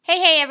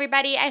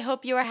everybody. I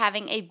hope you are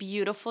having a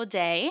beautiful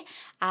day.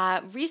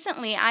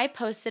 Recently, I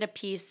posted a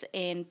piece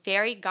in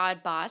Fairy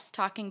God Boss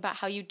talking about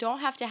how you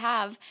don't have to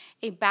have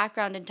a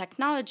background in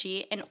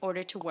technology in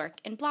order to work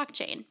in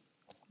blockchain.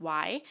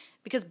 Why?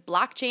 Because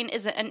blockchain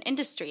isn't an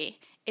industry.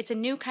 It's a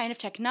new kind of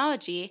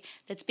technology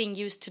that's being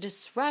used to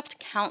disrupt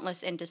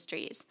countless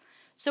industries.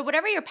 So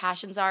whatever your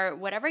passions are,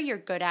 whatever you're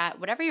good at,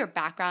 whatever your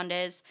background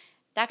is,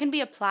 that can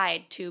be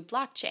applied to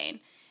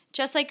blockchain.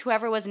 Just like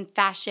whoever was in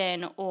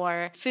fashion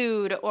or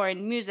food or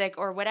in music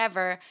or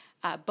whatever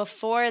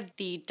before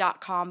the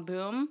dot-com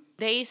boom,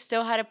 they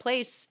still had a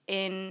place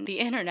in the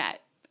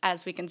internet,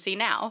 as we can see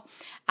now.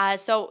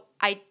 So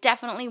I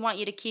definitely want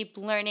you to keep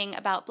learning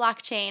about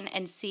blockchain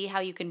and see how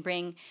you can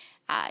bring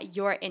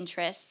your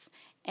interests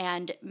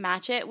and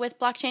match it with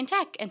blockchain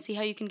tech and see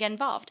how you can get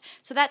involved.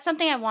 So that's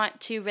something I want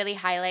to really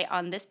highlight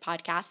on this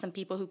podcast, some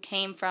people who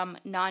came from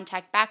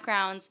non-tech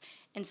backgrounds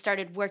and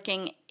started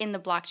working in the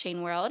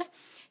blockchain world.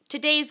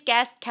 Today's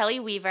guest,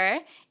 Kelley Weaver,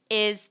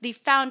 is the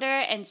founder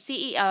and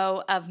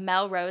CEO of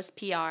Melrose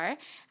PR.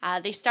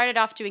 They started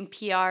off doing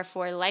PR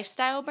for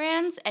lifestyle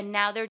brands, and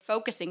now they're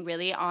focusing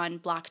really on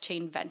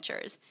blockchain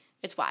ventures.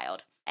 It's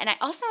wild. And I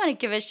also want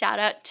to give a shout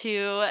out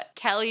to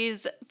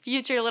Kelley's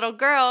future little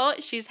girl.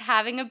 She's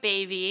having a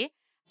baby,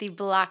 the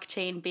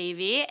blockchain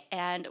baby,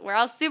 and we're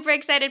all super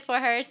excited for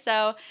her.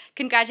 So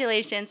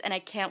congratulations, and I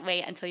can't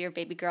wait until your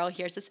baby girl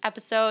hears this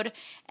episode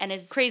and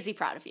is crazy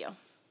proud of you.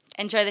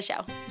 Enjoy the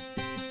show.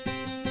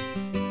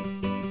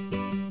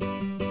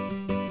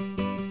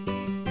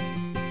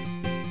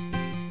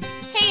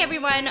 Hey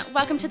everyone,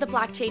 welcome to the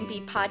Blockchain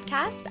Beat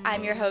podcast.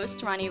 I'm your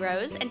host, Ronnie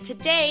Rose, and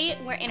today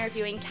we're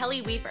interviewing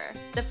Kelley Weaver,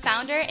 the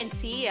founder and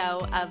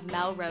CEO of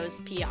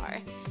Melrose PR.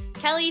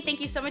 Kelley, thank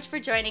you so much for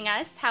joining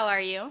us. How are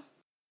you?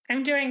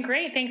 I'm doing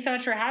great. Thanks so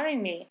much for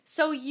having me.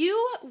 So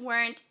you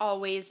weren't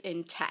always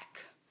in tech.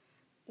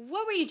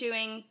 What were you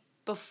doing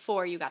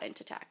before you got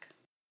into tech?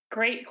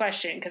 Great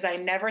question, because I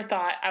never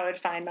thought I would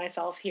find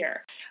myself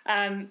here.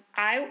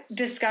 I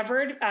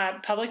discovered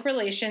public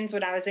relations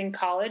when I was in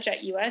college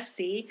at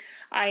USC.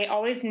 I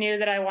always knew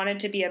that I wanted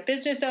to be a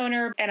business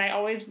owner, and I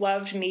always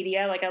loved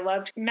media. Like I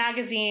loved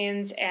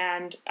magazines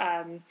and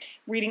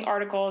reading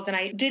articles, and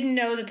I didn't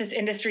know that this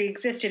industry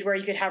existed where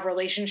you could have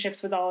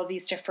relationships with all of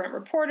these different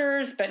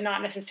reporters, but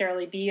not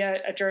necessarily be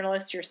a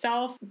journalist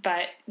yourself,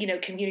 but,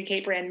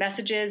 communicate brand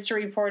messages to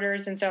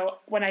reporters. And so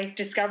when I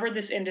discovered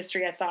this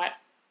industry, I thought,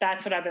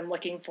 that's what I've been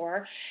looking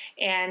for.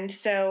 And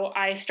so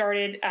I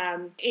started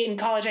in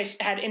college. I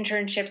had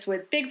internships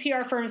with big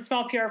PR firms,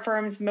 small PR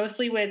firms,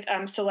 mostly with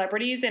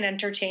celebrities and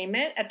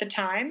entertainment at the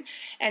time.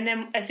 And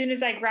then as soon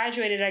as I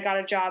graduated, I got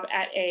a job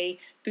at a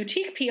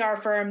boutique PR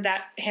firm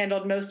that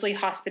handled mostly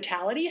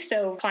hospitality.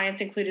 So clients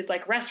included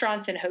like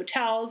restaurants and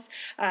hotels.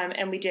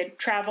 And we did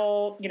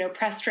travel,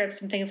 press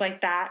trips and things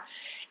like that.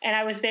 And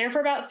I was there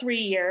for about 3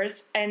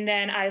 years, and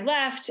then I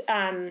left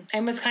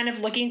and was kind of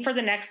looking for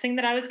the next thing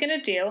that I was going to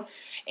do.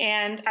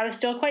 And I was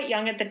still quite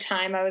young at the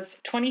time. I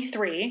was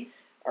 23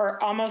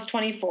 or almost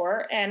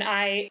 24, and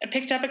I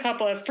picked up a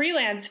couple of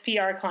freelance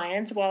PR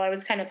clients while I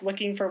was kind of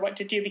looking for what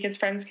to do, because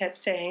friends kept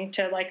saying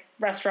to like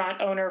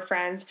restaurant owner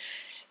friends,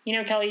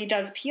 Kelley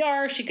does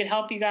PR, she could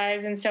help you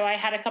guys. And so I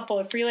had a couple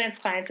of freelance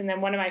clients, and then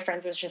one of my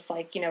friends was just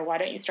like, why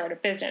don't you start a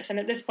business? And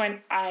at this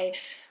point, I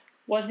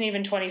wasn't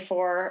even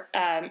 24,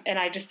 and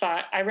I just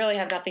thought, I really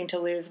have nothing to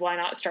lose. Why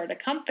not start a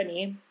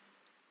company?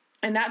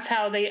 And that's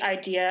how the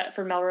idea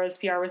for Melrose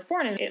PR was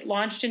born. And it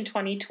launched in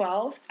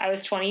 2012. I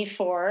was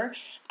 24.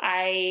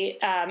 I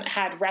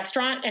had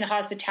restaurant and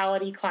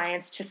hospitality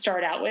clients to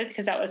start out with,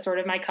 because that was sort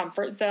of my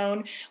comfort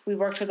zone. We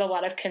worked with a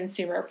lot of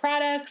consumer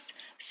products.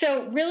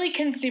 So really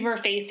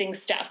consumer-facing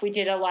stuff. We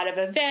did a lot of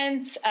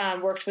events,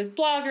 worked with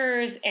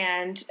bloggers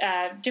and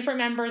different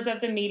members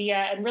of the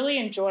media, and really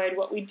enjoyed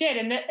what we did.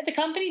 And the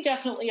company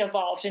definitely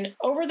evolved. And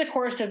over the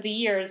course of the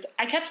years,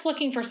 I kept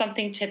looking for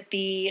something to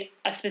be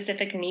a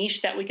specific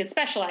niche that we could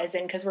specialize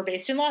in, because we're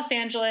based in Los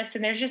Angeles,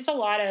 and there's just a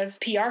lot of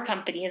PR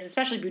companies,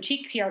 especially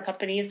boutique PR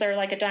companies. They're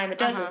like a dime a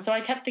dozen. So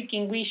I kept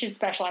thinking we should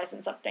specialize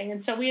in something.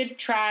 And so we had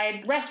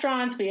tried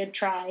restaurants, we had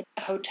tried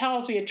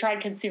hotels, we had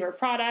tried consumer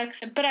products,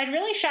 but I'd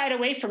really shied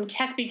away from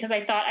tech because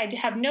I thought I'd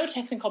have no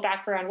technical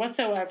background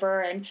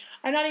whatsoever, and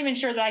I'm not even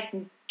sure that I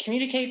can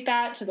communicate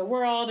that to the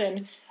world,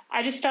 and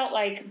I just felt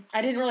like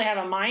I didn't really have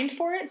a mind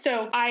for it,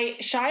 so I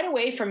shied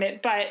away from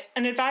it. But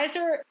an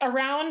advisor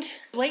around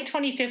late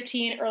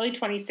 2015, early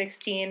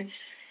 2016,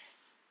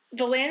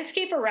 the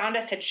landscape around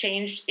us had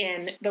changed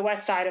in the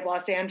west side of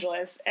Los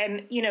Angeles,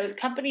 and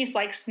companies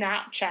like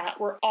Snapchat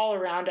were all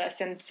around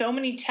us, and so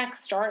many tech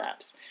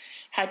startups.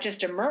 had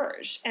just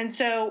emerged. And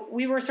so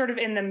we were sort of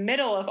in the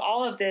middle of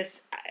all of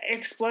this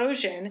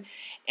explosion.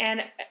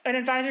 And an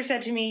advisor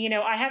said to me,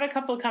 I have a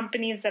couple of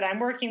companies that I'm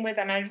working with,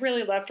 and I'd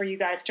really love for you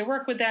guys to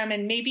work with them.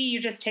 And maybe you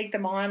just take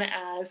them on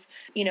as,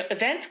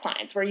 events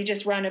clients, where you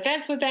just run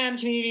events with them,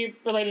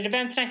 community-related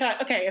events. And I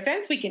thought, okay,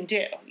 events we can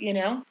do,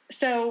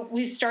 So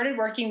we started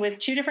working with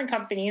two different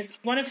companies,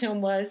 one of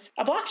whom was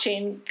a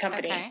blockchain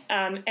company. Okay.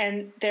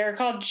 And they're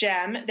called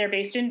GEM. They're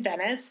based in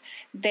Venice.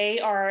 They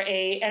are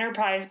a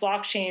enterprise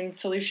blockchain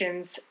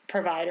solutions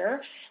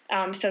provider.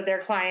 So their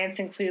clients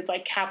include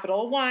like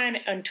Capital One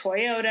and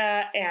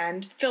Toyota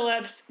and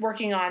Philips,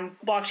 working on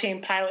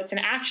blockchain pilots. And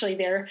actually,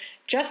 they're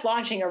just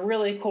launching a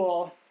really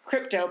cool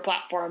crypto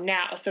platform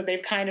now. So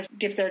they've kind of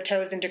dipped their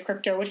toes into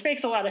crypto, which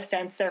makes a lot of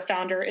sense. Their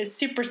founder is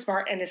super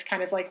smart and is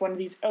kind of like one of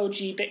these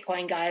OG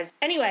Bitcoin guys.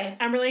 Anyway,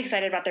 I'm really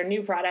excited about their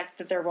new product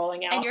that they're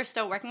rolling out. And you're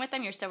still working with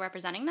them? You're still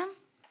representing them?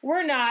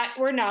 We're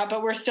not,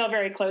 but we're still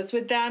very close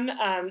with them.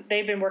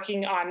 They've been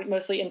working on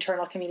mostly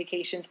internal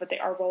communications, but they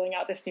are rolling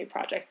out this new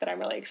project that I'm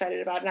really excited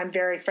about. And I'm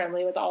very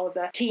friendly with all of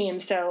the team.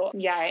 So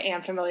yeah, I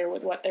am familiar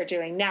with what they're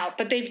doing now.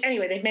 But they've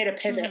made a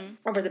pivot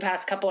over the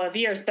past couple of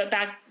years. But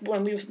back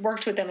when we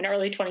worked with them in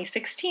early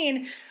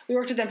 2016, we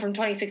worked with them from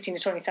 2016 to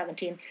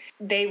 2017.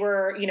 They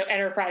were,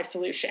 enterprise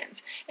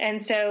solutions.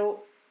 And so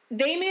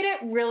they made it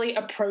really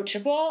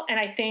approachable. And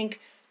I think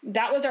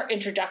that was our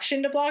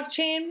introduction to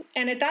blockchain.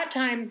 And at that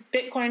time,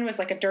 Bitcoin was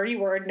like a dirty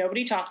word.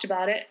 Nobody talked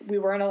about it. We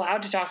weren't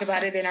allowed to talk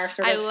about it in our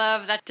I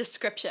love that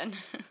description.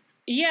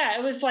 Yeah,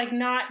 it was like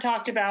not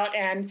talked about.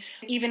 And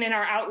even in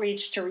our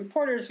outreach to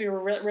reporters, we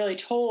were really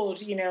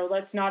told,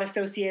 let's not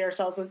associate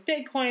ourselves with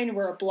Bitcoin.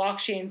 We're a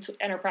blockchain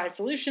enterprise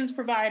solutions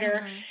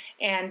provider.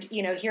 And,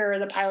 here are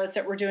the pilots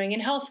that we're doing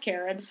in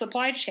healthcare and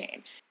supply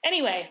chain.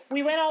 Anyway,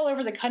 we went all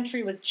over the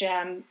country with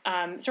GEM,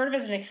 sort of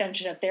as an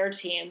extension of their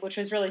team, which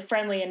was really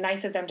friendly and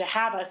nice of them to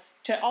have us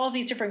to all of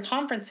these different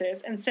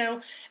conferences. And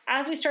so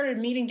as we started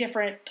meeting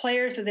different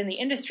players within the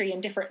industry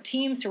and different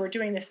teams who were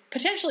doing this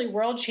potentially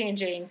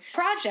world-changing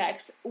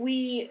projects,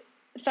 we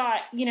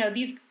thought,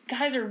 these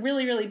guys are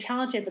really, really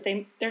talented, but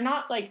they're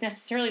not like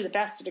necessarily the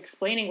best at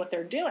explaining what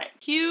they're doing.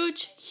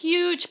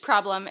 Huge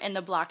problem in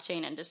the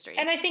blockchain industry.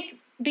 And I think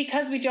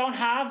because we don't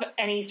have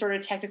any sort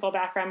of technical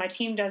background, my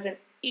team doesn't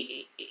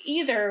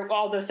either,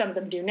 although some of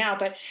them do now,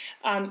 but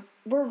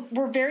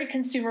we're very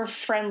consumer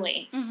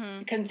friendly,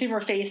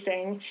 consumer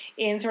facing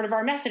in sort of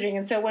our messaging.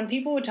 And so when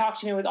people would talk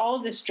to me with all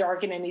of this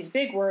jargon and these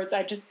big words,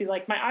 I'd just be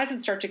like, my eyes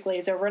would start to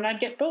glaze over and I'd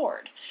get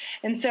bored.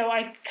 And so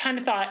I kind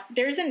of thought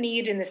there's a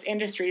need in this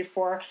industry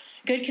for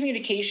good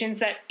communications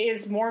that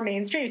is more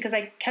mainstream, because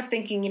I kept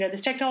thinking,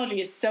 this technology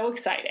is so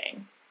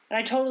exciting. And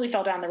I totally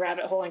fell down the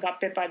rabbit hole and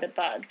got bit by the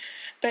bug.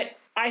 But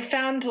I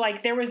found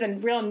like there was a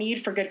real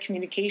need for good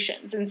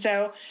communications. And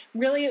so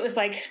really it was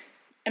like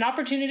an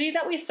opportunity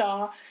that we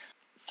saw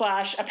 /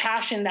 a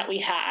passion that we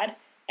had.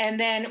 And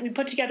then we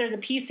put together the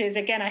pieces.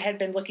 Again, I had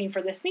been looking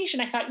for this niche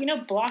and I thought,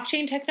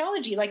 blockchain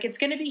technology, like it's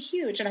going to be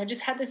huge. And I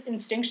just had this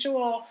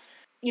instinctual,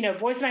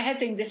 voice in my head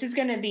saying, this is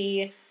going to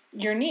be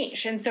your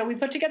niche. And so we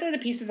put together the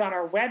pieces on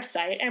our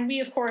website, and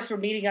we of course were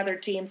meeting other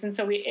teams. And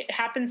so it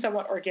happened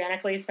somewhat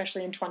organically,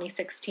 especially in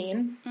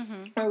 2016,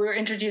 where we were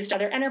introduced to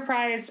other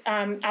enterprise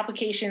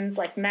applications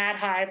like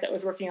MadHive that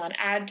was working on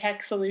ad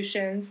tech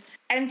solutions.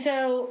 And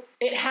so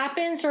it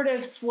happened sort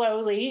of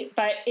slowly,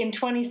 but in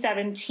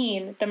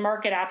 2017, the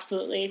market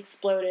absolutely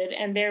exploded.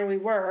 And there we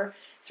were,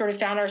 sort of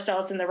found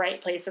ourselves in the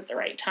right place at the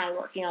right time,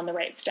 working on the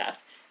right stuff.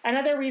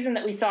 Another reason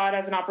that we saw it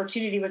as an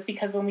opportunity was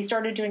because when we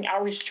started doing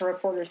outreach to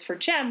reporters for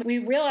GEM, we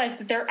realized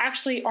that there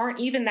actually aren't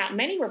even that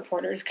many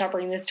reporters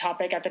covering this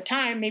topic at the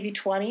time, maybe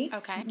 20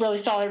 really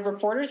solid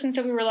reporters. And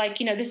so we were like,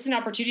 this is an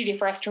opportunity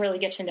for us to really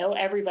get to know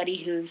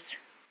everybody who's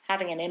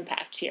having an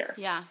impact here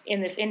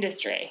in this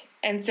industry.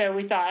 And so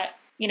we thought,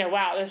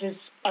 wow, this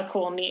is a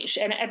cool niche.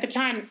 And at the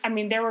time,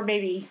 there were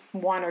maybe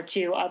one or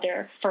two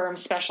other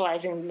firms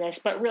specializing in this,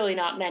 but really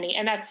not many.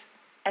 And that's,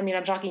 I'm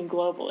talking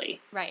globally.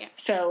 Right.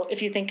 So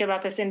if you think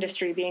about this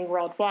industry being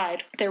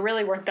worldwide, there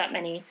really weren't that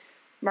many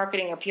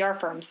marketing or PR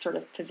firms sort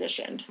of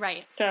positioned.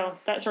 Right. So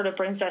that sort of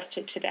brings us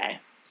to today.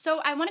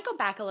 So I want to go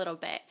back a little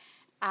bit.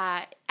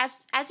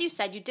 As you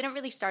said, you didn't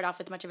really start off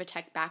with much of a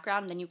tech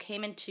background. Then you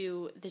came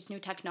into this new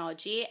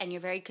technology, and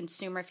you're very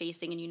consumer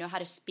facing, and you know how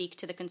to speak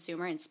to the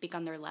consumer and speak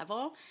on their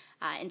level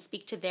and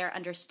speak to their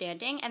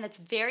understanding. And that's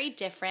very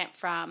different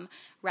from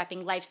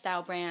repping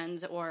lifestyle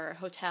brands or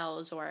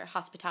hotels or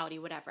hospitality,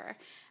 whatever.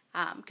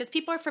 Because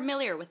people are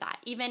familiar with that.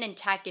 Even in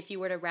tech, if you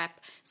were to rep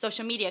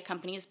social media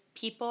companies,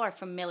 people are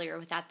familiar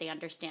with that. They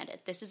understand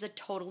it. This is a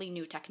totally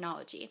new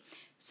technology.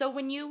 So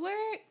when you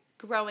were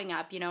growing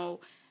up,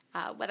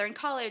 whether in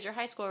college or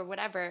high school or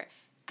whatever,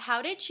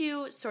 how did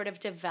you sort of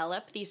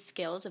develop these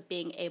skills of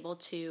being able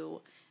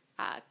to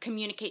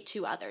communicate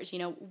to others?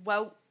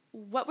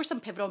 What were some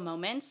pivotal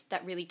moments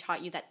that really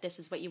taught you that this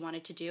is what you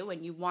wanted to do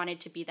and you wanted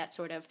to be that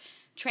sort of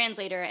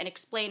translator and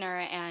explainer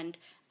and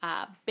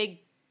big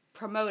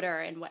promoter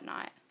and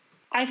whatnot?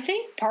 I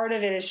think part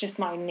of it is just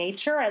my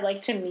nature. I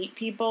like to meet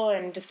people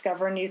and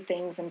discover new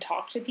things and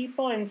talk to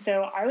people. And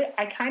so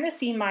I kind of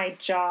see my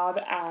job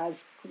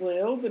as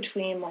glue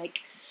between, like,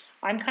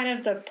 I'm kind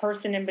of the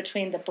person in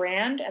between the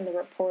brand and the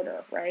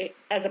reporter, right,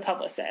 as a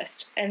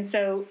publicist. And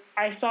so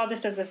I saw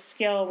this as a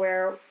skill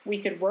where we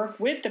could work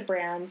with the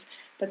brands,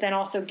 but then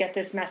also get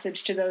this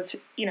message to those,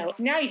 you know,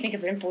 now you think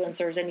of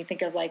influencers and you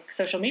think of like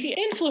social media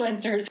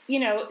influencers, you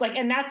know, like,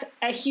 and that's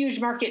a huge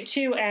market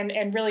too.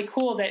 And really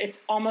cool that it's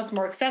almost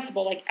more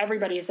accessible. Like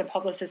everybody is a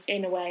publicist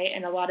in a way,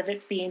 and a lot of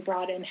it's being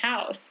brought in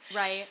house.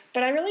 Right.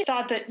 But I really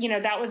thought that, you know,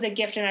 that was a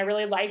gift, and I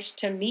really liked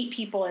to meet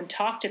people and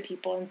talk to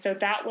people. And so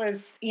that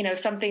was, you know,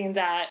 something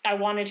that I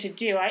wanted to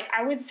do.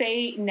 I would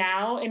say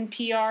now in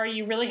PR,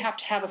 you really have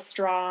to have a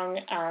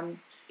strong,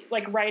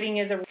 like writing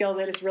is a skill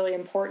that is really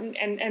important.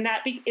 And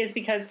that is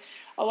because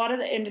a lot of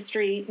the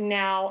industry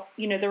now,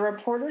 you know, the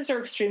reporters are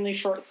extremely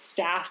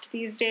short-staffed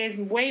these days,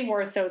 way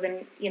more so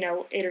than, you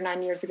know, 8 or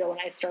 9 years ago when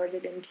I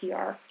started in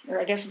PR. Or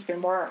I guess it's been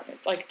more,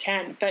 like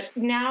 10. But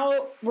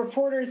now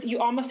reporters, you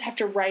almost have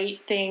to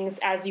write things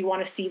as you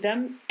want to see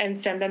them and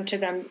send them to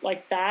them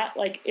like that.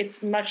 Like,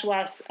 it's much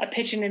less a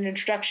pitch and an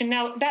introduction.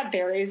 Now, that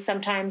varies.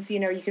 Sometimes, you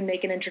know, you can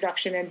make an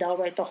introduction and they'll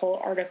write the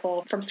whole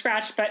article from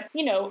scratch. But,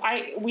 you know,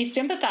 we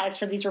sympathize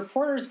for these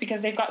reporters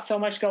because they've got so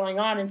much going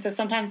on. And so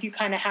sometimes you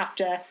kind of have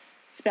to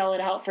spell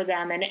it out for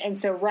them. And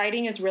so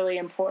writing is really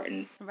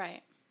important.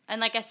 Right.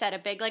 And like I said, a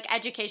big like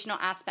educational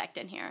aspect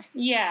in here.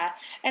 Yeah.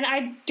 And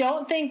I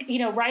don't think, you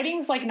know,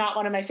 writing's like not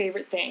one of my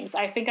favorite things.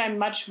 I think I'm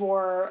much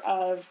more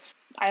of,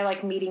 I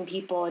like meeting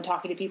people and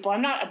talking to people.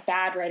 I'm not a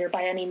bad writer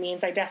by any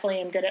means. I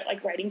definitely am good at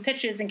like writing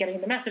pitches and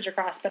getting the message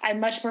across, but I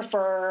much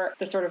prefer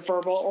the sort of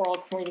verbal oral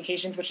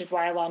communications, which is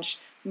why I launched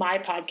my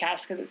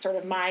podcast, because it's sort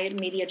of my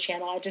media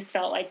channel. I just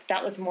felt like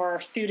that was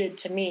more suited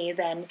to me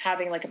than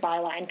having like a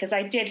byline, because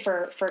I did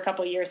for a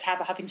couple of years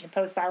have a Huffington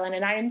Post byline,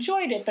 and I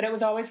enjoyed it, but it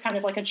was always kind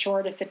of like a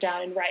chore to sit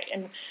down and write,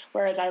 and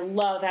whereas I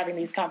love having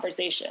these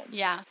conversations.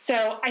 Yeah.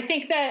 So I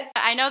think that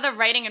I know the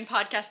writing and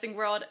podcasting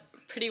world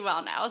pretty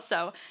well now,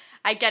 so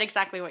I get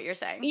exactly what you're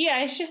saying.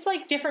 Yeah, it's just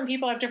like different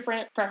people have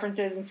different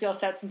preferences and skill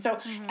sets. And so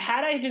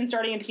had I been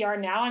starting in PR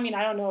now, I mean,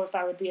 I don't know if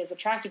I would be as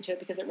attracted to it,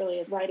 because it really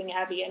is writing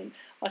heavy. And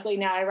luckily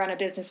now I run a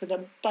business with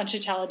a bunch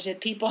of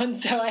talented people. And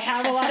so I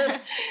have a lot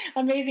of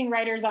amazing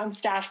writers on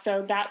staff.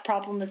 So that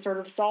problem is sort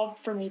of solved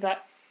for me.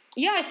 But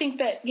yeah, I think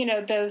that, you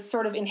know, those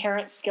sort of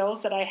inherent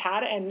skills that I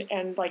had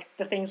and like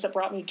the things that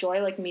brought me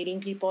joy, like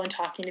meeting people and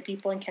talking to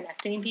people and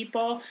connecting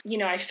people, you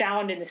know, I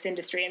found in this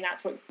industry, and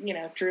that's what, you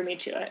know, drew me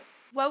to it.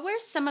 What were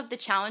some of the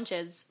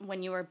challenges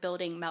when you were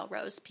building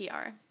Melrose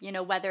PR? You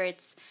know, whether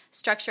it's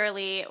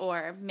structurally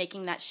or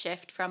making that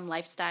shift from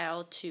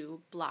lifestyle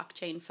to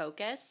blockchain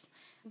focus.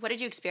 What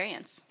did you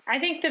experience? I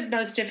think the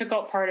most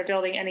difficult part of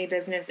building any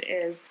business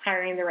is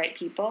hiring the right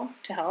people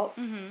to help.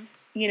 Mm-hmm.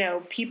 You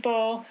know,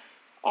 people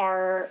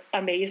are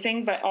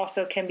amazing, but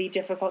also can be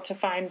difficult to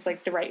find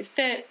like the right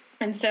fit.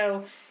 And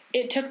so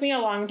it took me a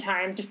long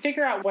time to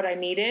figure out what I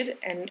needed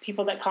and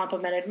people that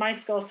complemented my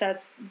skill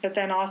sets, but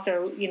then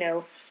also, you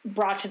know,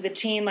 brought to the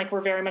team. Like,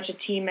 we're very much a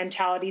team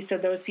mentality. So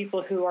those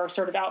people who are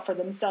sort of out for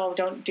themselves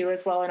don't do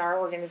as well in our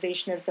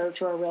organization as those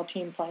who are real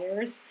team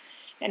players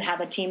and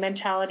have a team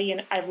mentality.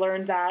 And I've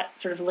learned that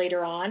sort of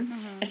later on,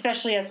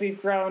 especially as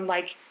we've grown.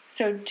 Like,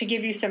 so to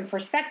give you some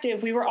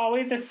perspective, we were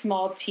always a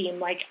small team.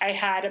 Like, I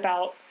had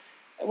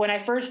when I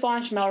first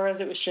launched Melrose,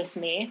 it was just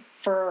me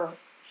for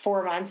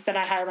 4 months. Then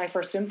I hired my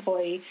first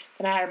employee.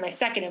 Then I hired my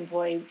second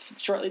employee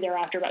shortly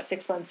thereafter, about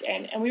 6 months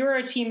in. And we were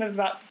a team of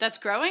about... That's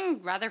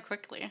growing rather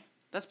quickly.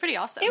 That's pretty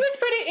awesome. It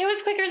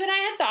was quicker than I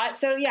had thought.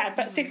 So yeah,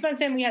 but 6 months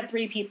in, we had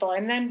 3 people.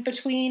 And then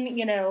between,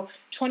 you know,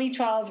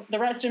 2012, the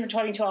rest of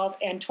 2012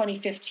 and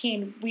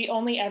 2015, we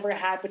only ever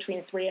had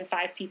between 3 and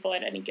 5 people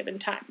at any given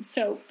time.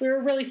 So we were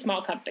a really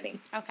small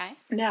company. Okay.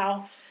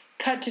 Now,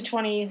 cut to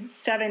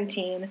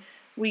 2017,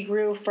 we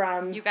grew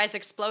from... You guys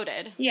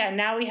exploded. Yeah,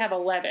 now we have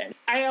 11.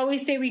 I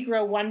always say we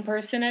grow one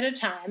person at a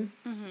time.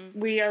 Mm-hmm.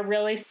 We are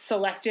really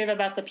selective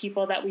about the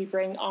people that we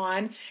bring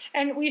on.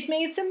 And we've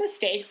made some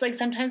mistakes. Like,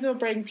 sometimes we'll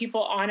bring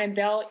people on and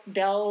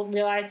they'll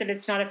realize that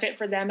it's not a fit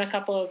for them a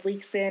couple of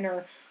weeks in,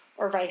 or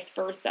vice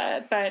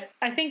versa. But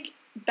I think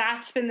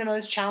that's been the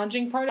most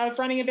challenging part of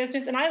running a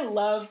business. And I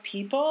love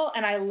people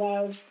and I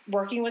love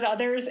working with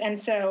others.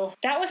 And so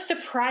that was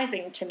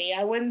surprising to me.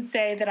 I wouldn't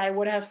say that I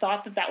would have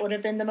thought that would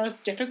have been the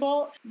most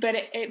difficult, but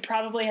it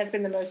probably has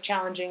been the most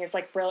challenging, is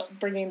like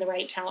bringing the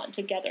right talent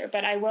together.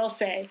 But I will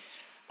say,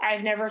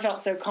 I've never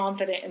felt so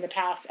confident in the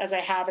past as I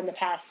have in the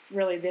past,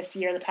 really this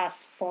year, the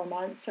past 4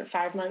 months or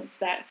 5 months,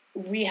 that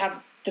we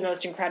have the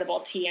most incredible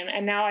team.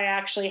 And now I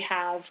actually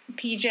have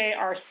PJ,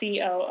 our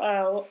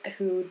COO,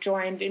 who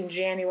joined in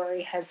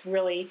January, has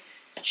really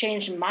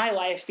changed my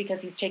life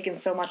because he's taken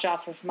so much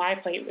off of my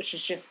plate, which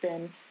has just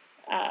been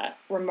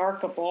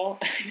remarkable.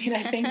 I mean,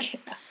 I think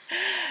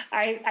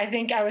I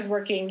think I was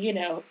working,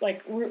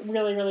 like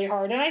really, really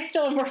hard. And I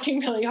still am working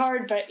really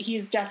hard, but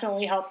he's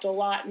definitely helped a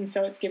lot. And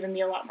so it's given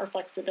me a lot more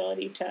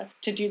flexibility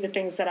to do the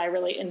things that I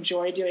really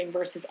enjoy doing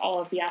versus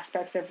all of the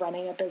aspects of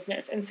running a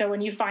business. And so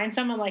when you find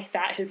someone like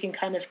that who can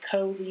kind of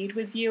co-lead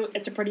with you,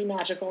 it's a pretty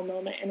magical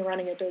moment in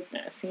running a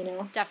business,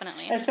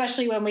 Definitely.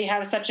 Especially when we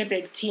have such a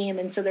big team.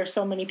 And so there's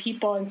so many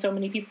people and so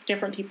many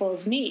different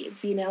people's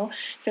needs,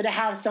 So to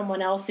have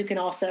someone else who can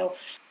also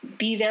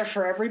be there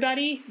for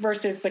everybody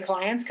versus the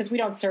clients, because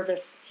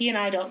he and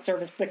I don't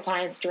service the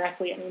clients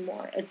directly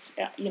anymore. It's,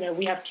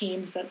 we have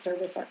teams that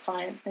service our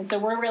clients. And so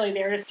we're really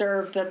there to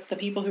serve the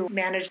people who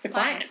manage the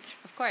clients.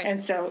 Of course.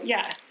 And so,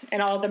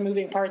 and all the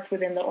moving parts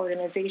within the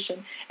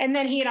organization. And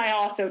then he and I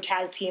also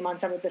tag team on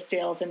some of the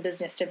sales and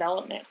business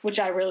development, which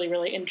I really,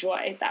 really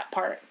enjoy that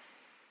part.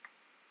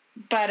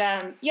 But,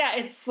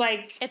 it's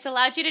like... It's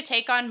allowed you to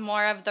take on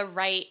more of the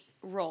right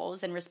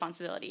roles and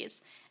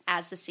responsibilities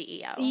as the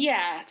CEO.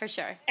 Yeah. For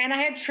sure. And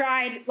I had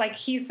tried,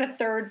 he's the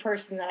third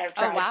person that I've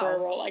tried for a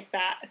role like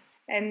that.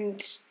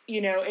 And,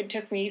 it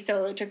took me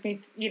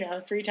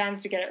 3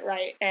 times to get it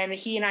right. And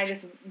he and I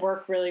just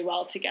work really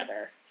well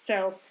together.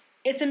 So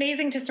it's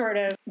amazing to sort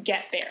of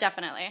get there.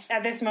 Definitely.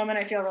 At this moment,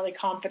 I feel really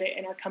confident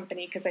in our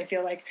company because I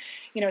feel like,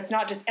 it's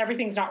not just,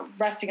 everything's not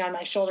resting on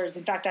my shoulders.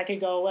 In fact, I could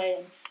go away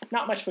and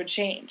not much would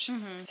change.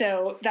 Mm-hmm.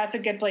 So that's a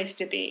good place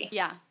to be.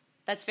 Yeah,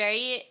 that's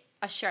very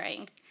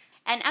assuring.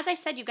 And as I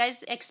said, you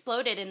guys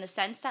exploded in the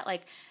sense that,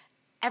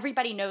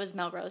 everybody knows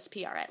Melrose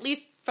PR. At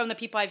least from the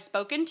people I've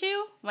spoken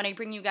to, when I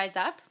bring you guys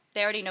up,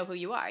 they already know who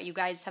you are. You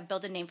guys have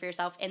built a name for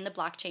yourself in the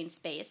blockchain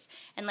space.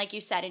 And like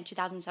you said, in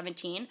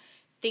 2017,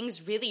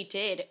 things really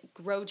did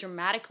grow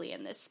dramatically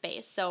in this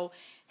space. So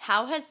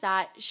how has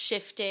that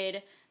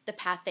shifted the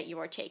path that you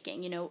are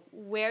taking?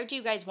 Where do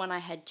you guys want to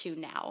head to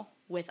now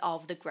with all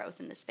of the growth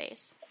in the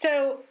space?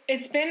 So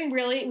we've been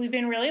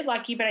really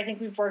lucky, but I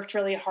think we've worked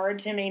really hard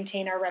to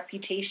maintain our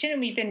reputation, and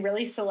we've been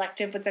really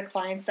selective with the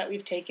clients that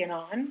we've taken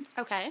on.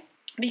 Okay.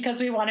 Because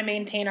we want to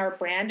maintain our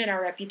brand and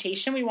our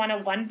reputation. We want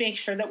to, make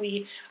sure that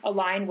we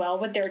align well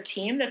with their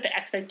team, that the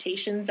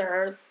expectations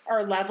are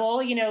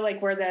level,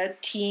 where the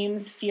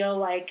teams feel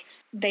like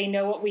they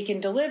know what we can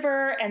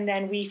deliver, and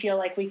then we feel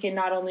like we can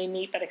not only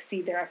meet but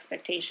exceed their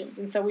expectations.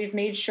 And so we've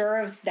made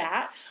sure of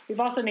that. We've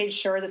also made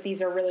sure that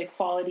these are really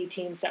quality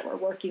teams that we're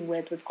working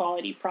with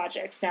quality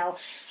projects. Now,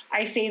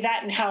 I say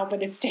that now,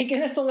 but it's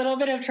taken us a little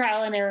bit of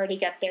trial and error to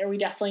get there. We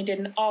definitely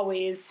didn't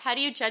always. How do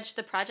you judge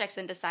the projects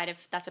and decide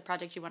if that's a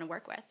project you want to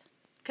work with?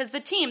 Because the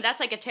team, that's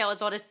like a tale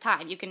as old as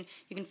time. You can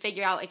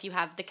figure out if you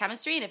have the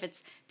chemistry and if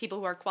it's people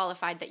who are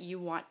qualified that you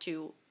want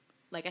to,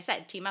 like I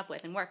said, team up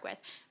with and work with.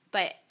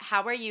 But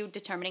how are you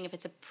determining if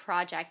it's a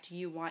project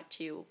you want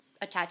to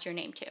attach your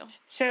name to?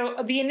 So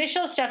the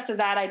initial steps of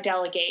that I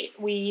delegate.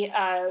 We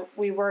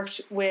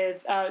worked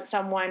with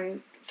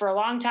someone for a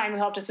long time who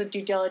helped us with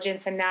due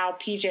diligence, and now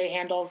PJ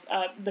handles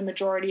the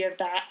majority of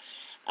that.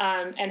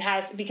 And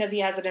because he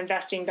has an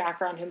investing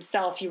background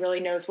himself, he really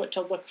knows what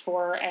to look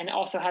for, and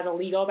also has a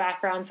legal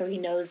background, so he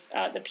knows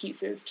the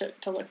pieces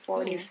to look for.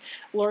 Mm-hmm. And he's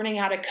learning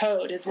how to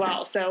code as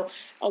well, so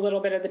a little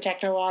bit of the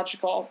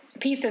technological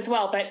piece as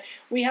well. But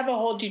we have a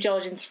whole due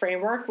diligence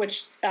framework,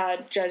 which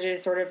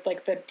judges sort of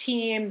like the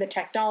team, the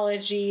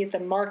technology, the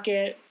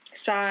market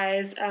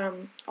size,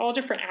 all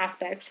different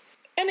aspects.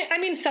 And I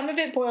mean, some of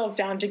it boils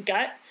down to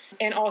gut.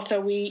 And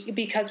also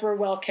because we're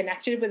well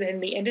connected within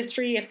the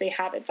industry, if they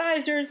have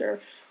advisors or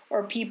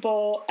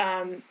people,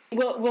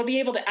 we'll be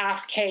able to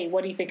ask, hey,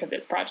 what do you think of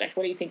this project?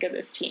 What do you think of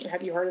this team?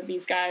 Have you heard of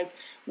these guys?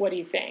 What do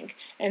you think?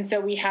 And so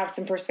we have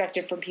some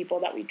perspective from people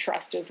that we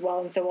trust as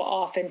well. And so we'll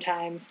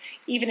oftentimes,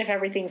 even if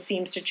everything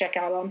seems to check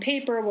out on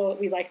paper,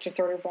 we like to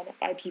sort of run it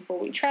by people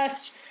we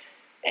trust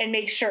and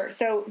make sure.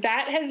 So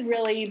that has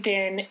really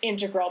been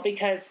integral,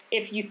 because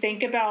if you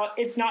think about,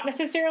 it's not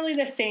necessarily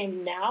the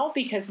same now,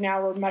 because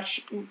now we're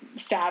much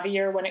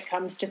savvier when it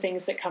comes to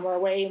things that come our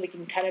way, and we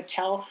can kind of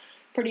tell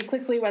pretty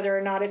quickly whether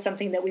or not it's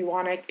something that we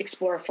want to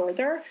explore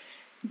further.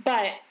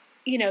 But,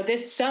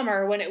 this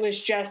summer, when it was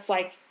just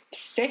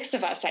 6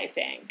 of us, I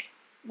think,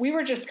 we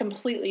were just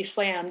completely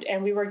slammed,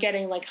 and we were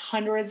getting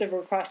hundreds of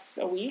requests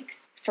a week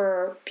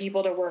for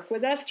people to work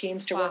with us,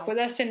 teams to work with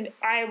us. And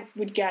I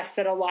would guess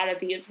that a lot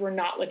of these were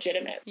not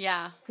legitimate.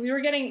 Yeah. We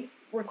were getting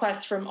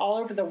requests from all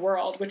over the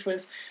world, which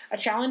was a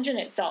challenge in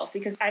itself,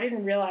 because I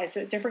didn't realize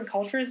that different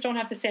cultures don't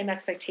have the same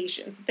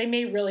expectations. They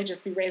may really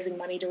just be raising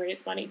money to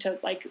raise money to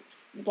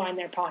line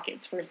their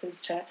pockets versus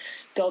to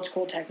build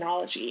cool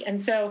technology. And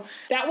so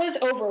that was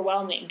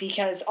overwhelming,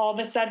 because all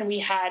of a sudden we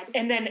had,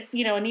 and then,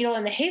 a needle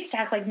in the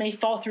haystack may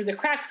fall through the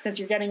cracks because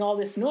you're getting all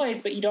this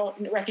noise, but you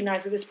don't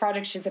recognize that this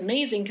project is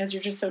amazing because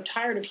you're just so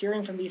tired of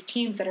hearing from these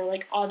teams that are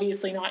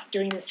obviously not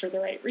doing this for the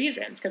right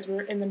reasons, because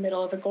we're in the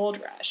middle of a gold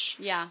rush.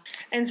 Yeah.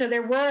 And so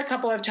there were a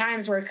couple of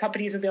times where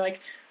companies would be like,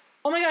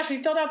 oh my gosh,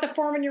 we filled out the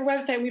form on your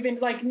website. We've been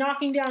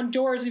knocking down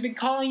doors. We've been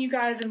calling you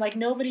guys, and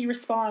nobody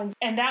responds.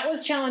 And that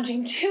was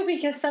challenging too,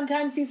 because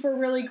sometimes these were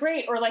really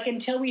great, or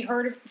until we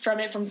heard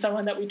from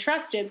someone that we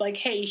trusted,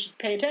 hey, you should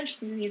pay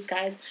attention to these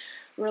guys.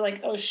 we were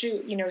like, oh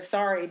shoot,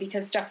 sorry,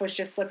 because stuff was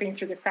just slipping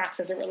through the cracks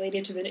as it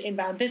related to the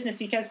inbound business,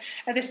 because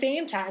at the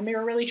same time, we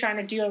were really trying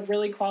to do a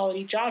really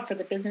quality job for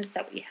the business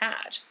that we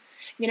had.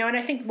 And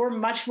I think we're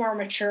much more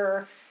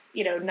mature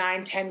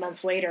 9-10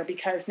 months later,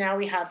 because now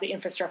we have the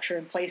infrastructure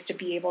in place to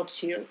be able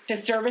to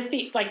service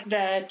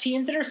the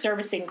teams that are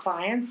servicing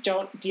clients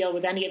don't deal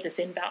with any of this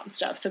inbound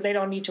stuff. So they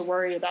don't need to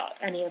worry about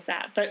any of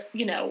that. But,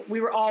 we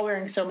were all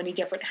wearing so many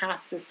different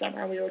hats this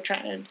summer. We were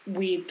trying to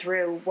weed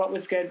through what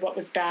was good, what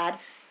was bad.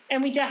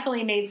 And we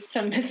definitely made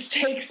some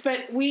mistakes,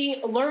 but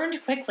we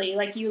learned quickly.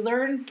 Like, you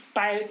learn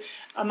by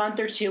a month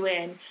or two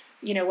in,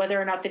 whether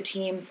or not the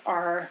teams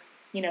are,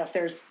 if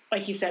there's,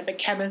 like you said, the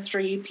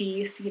chemistry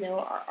piece,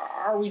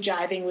 are we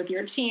jiving with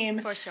your team?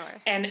 For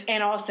sure.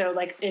 And also,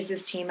 like, is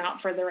this team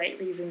out for the right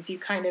reasons? You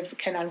kind of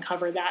can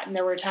uncover that. And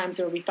there were times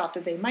where we thought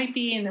that they might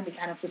be, and then we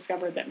kind of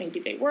discovered that maybe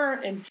they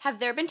weren't. And have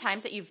there been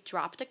times that you've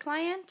dropped a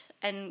client?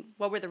 And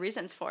what were the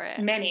reasons for it?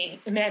 Many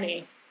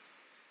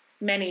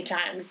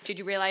times. Did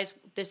you realize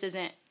this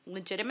isn't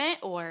legitimate,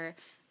 or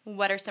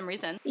what are some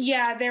reasons?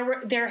 Yeah,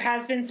 there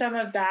has been some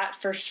of that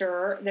for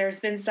sure. There's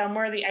been some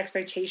where the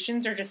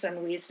expectations are just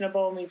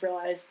unreasonable, and we've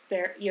realized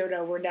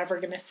we're never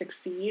going to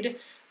succeed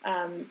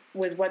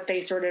with what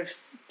they sort of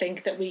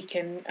think that we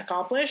can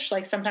accomplish.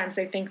 Like, sometimes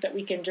they think that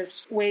we can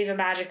just wave a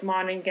magic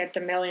wand and get the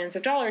millions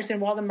of dollars.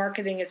 And while the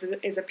marketing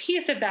is a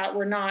piece of that,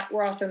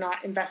 we're also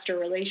not investor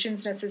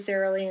relations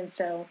necessarily. And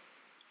so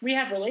we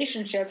have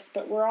relationships,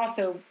 but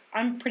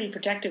I'm pretty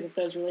protective of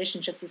those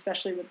relationships,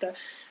 especially with the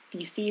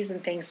VCs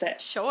and things that.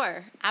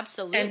 Sure,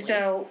 absolutely. And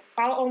so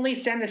I'll only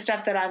send the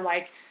stuff that I'm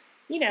like,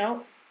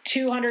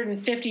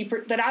 250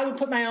 that I would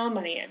put my own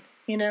money in,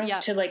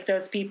 yep. to like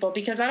those people,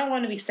 because I don't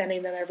want to be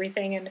sending them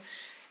everything.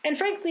 And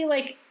frankly,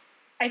 like,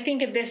 I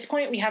think at this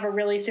point we have a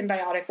really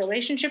symbiotic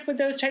relationship with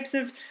those types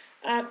of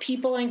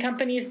people and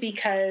companies,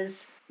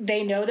 because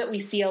they know that we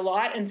see a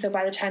lot. And so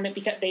by the time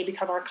they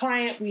become our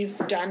client, we've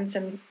done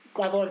some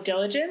level of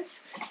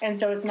diligence. And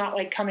so it's not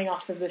like coming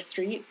off of the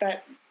street.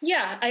 But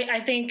yeah, I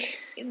think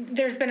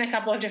there's been a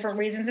couple of different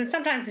reasons. And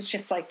sometimes it's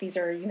just like, these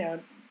are,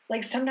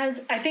 like,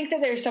 sometimes I think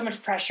that there's so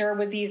much pressure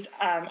with these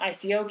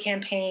ICO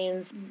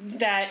campaigns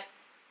that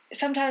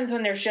sometimes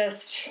when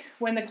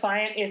the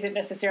client isn't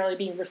necessarily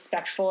being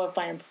respectful of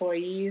my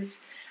employees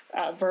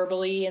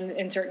verbally,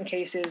 in certain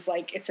cases,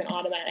 like, it's an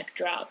automatic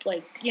drop.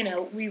 Like,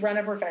 we run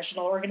a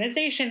professional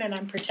organization, and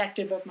I'm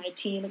protective of my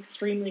team,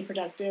 extremely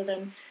protective.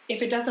 And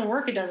if it doesn't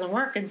work, it doesn't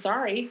work. And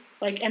sorry.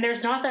 Like, and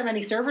there's not that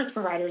many service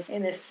providers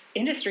in this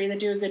industry that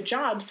do a good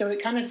job. So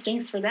it kind of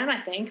stinks for them, I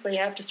think. They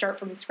have to start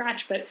from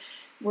scratch, but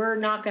we're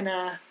not going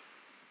to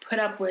put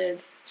up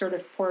with sort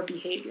of poor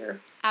behavior.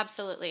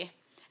 Absolutely.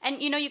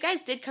 And, you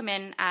guys did come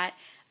in at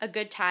a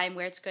good time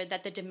where it's good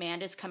that the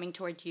demand is coming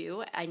toward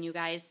you, and you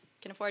guys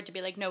can afford to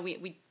be like, no,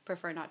 we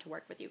prefer not to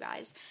work with you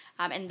guys.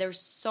 And there's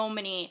so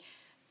many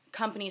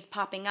companies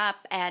popping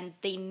up, and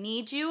they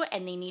need you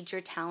and they need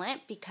your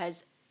talent,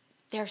 because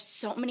there's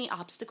so many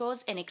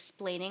obstacles in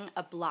explaining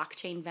a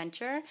blockchain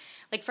venture.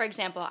 Like, for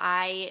example,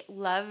 I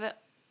love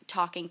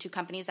talking to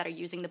companies that are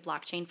using the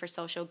blockchain for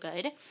social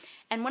good.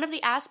 And one of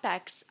the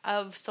aspects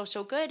of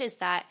social good is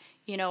that,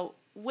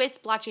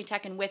 with blockchain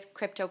tech and with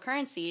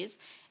cryptocurrencies,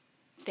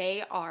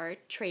 they are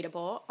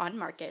tradable on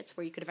markets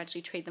where you could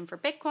eventually trade them for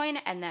Bitcoin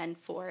and then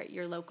for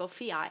your local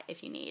fiat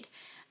if you need.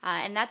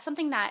 And that's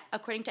something that,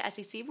 according to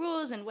SEC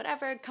rules and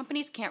whatever,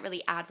 companies can't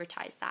really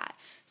advertise that.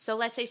 So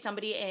let's say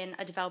somebody in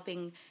a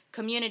developing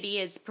community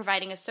is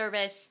providing a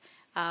service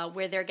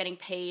where they're getting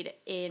paid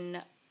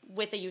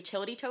with a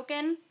utility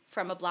token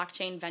from a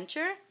blockchain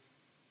venture.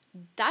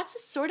 That's a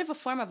sort of a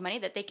form of money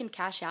that they can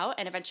cash out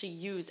and eventually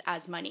use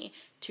as money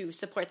to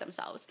support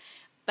themselves.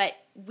 But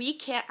we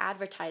can't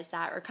advertise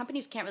that, or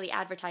companies can't really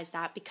advertise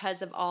that,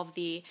 because of all of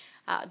the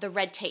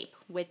red tape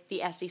with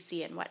the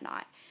SEC and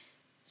whatnot.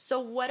 So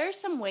what are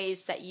some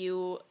ways that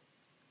you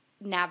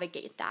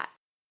navigate that?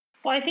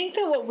 Well, I think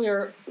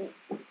that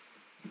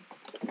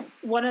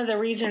one of the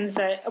reasons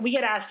that we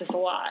get asked this a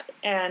lot,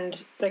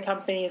 and the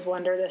companies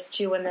wonder this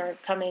too when they're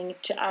coming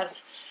to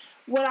us.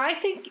 What I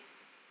think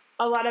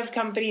a lot of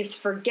companies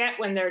forget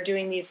when they're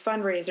doing these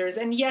fundraisers,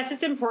 and yes,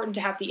 it's important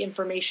to have the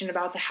information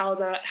about how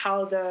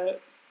the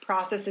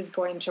process is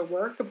going to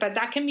work, but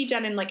that can be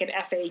done in like an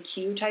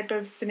FAQ type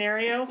of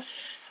scenario.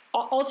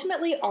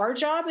 Ultimately, our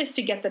job is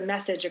to get the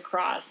message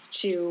across,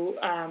 to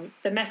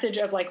the message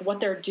of like what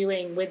they're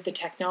doing with the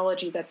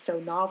technology that's so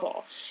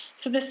novel.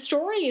 So the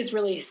story is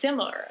really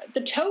similar.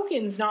 The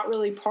token's not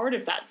really part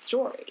of that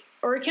story,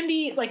 or it can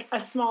be like a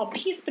small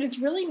piece, but it's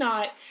really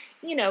not.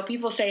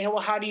 People say,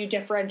 well, how do you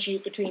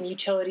differentiate between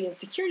utility and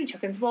security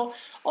tokens? Well,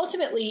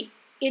 ultimately,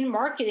 in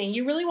marketing,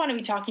 you really want to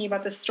be talking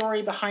about the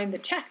story behind the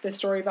tech, the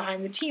story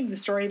behind the team, the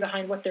story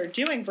behind what they're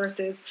doing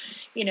versus,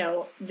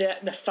 the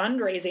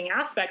fundraising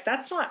aspect.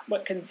 That's not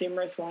what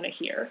consumers want to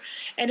hear.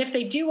 And if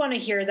they do want to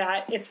hear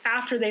that, it's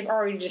after they've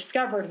already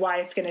discovered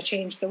why it's going to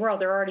change the world.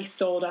 They're already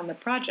sold on the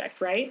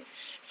project, right?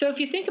 So if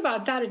you think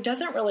about that, it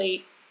doesn't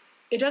really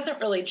it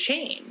doesn't really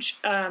change,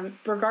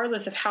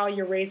 regardless of how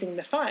you're raising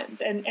the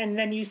funds. And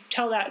then you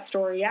tell that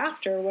story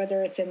after,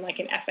 whether it's in like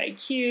an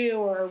FAQ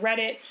or a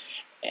Reddit,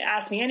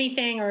 ask me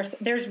anything, or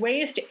there's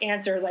ways to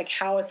answer like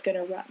how it's going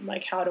to run,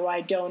 like how do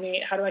I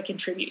donate, how do I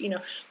contribute,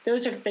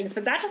 those sorts of things.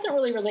 But that doesn't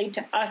really relate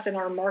to us in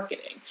our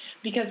marketing,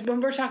 because when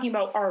we're talking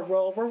about our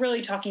role, we're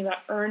really talking about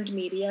earned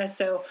media.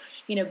 So,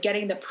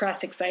 getting the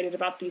press excited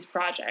about these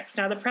projects.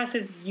 Now, the press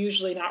is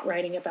usually not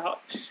writing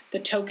about the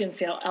token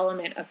sale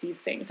element of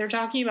these things. They're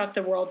talking about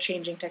the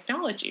world-changing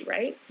technology,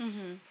 right?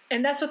 Mm-hmm.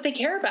 And that's what they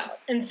care about.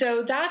 And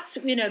so that's,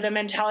 the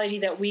mentality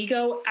that we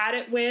go at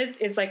it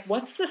with is like,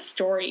 what's the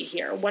story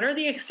here? What are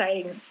the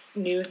exciting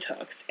news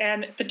hooks?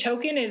 And the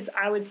token is,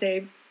 I would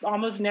say,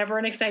 almost never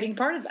an exciting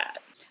part of that.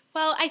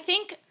 Well, I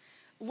think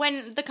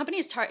when the company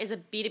is a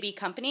B2B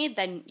company,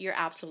 then you're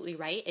absolutely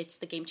right. It's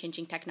the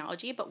game-changing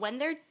technology. But when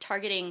they're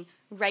targeting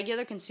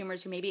regular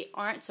consumers who maybe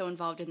aren't so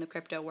involved in the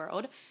crypto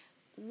world,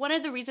 one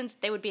of the reasons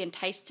they would be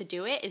enticed to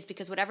do it is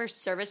because whatever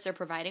service they're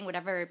providing,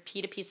 whatever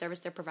P2P service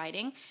they're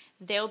providing,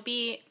 they'll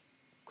be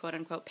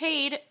quote-unquote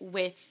paid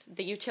with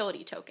the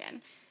utility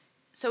token.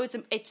 So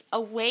it's a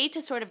way to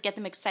sort of get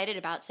them excited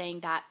about saying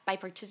that by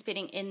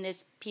participating in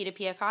this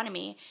P2P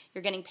economy,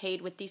 you're getting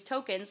paid with these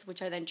tokens,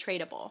 which are then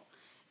tradable.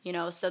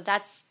 So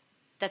that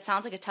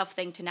sounds like a tough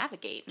thing to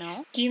navigate,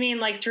 no? Do you mean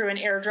like through an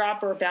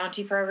airdrop or a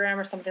bounty program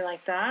or something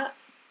like that?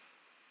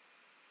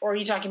 Or are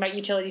you talking about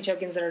utility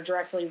tokens that are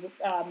directly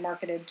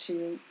marketed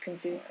to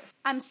consumers?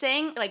 I'm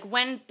saying like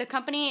when the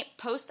company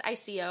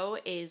post-ICO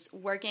is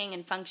working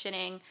and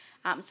functioning,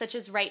 such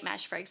as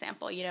RightMesh, for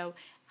example,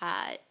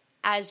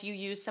 as you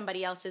use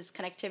somebody else's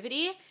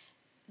connectivity,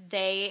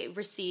 they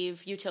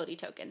receive utility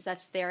tokens.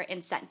 That's their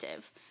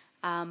incentive.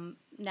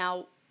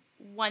 Now,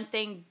 one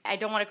thing, I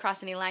don't want to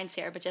cross any lines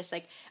here, but just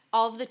like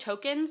all of the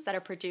tokens that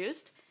are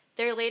produced,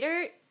 they're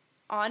later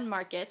on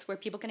markets where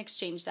people can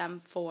exchange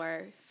them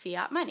for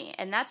fiat money.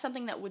 And that's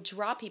something that would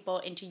draw people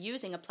into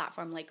using a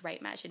platform like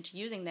RightMesh, into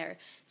using their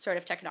sort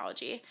of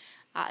technology.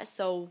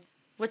 So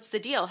what's the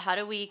deal? How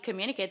do we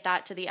communicate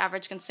that to the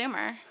average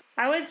consumer?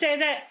 I would say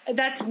that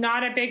that's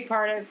not a big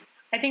part of,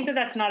 I think that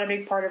that's not a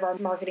big part of our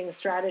marketing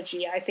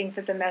strategy. I think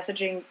that the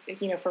messaging,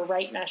 for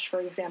RightMesh, for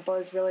example,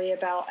 is really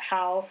about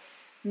how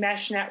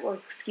mesh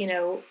networks,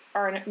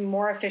 are a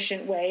more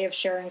efficient way of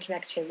sharing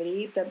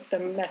connectivity. The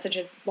message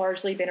has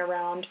largely been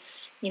around,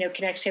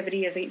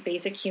 connectivity is a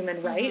basic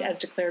human right as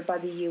declared by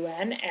the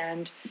UN,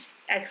 and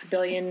X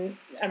billion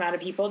amount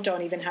of people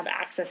don't even have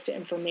access to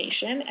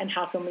information. And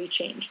how can we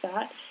change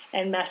that?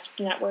 And mesh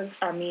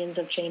networks are means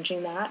of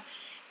changing that.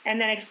 And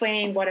then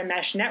explaining what a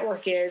mesh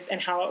network is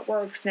and how it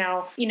works.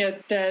 Now,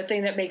 the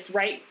thing that makes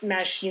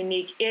RightMesh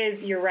unique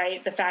is, you're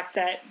right, the fact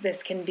that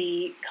this can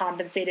be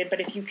compensated. But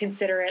if you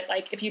consider it,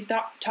 like if you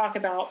talk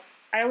about,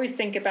 I always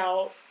think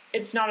about,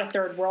 it's not a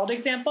third world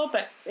example,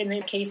 but in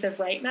the case of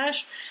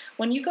RightMesh,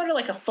 when you go to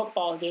like a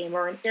football game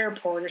or an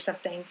airport or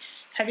something,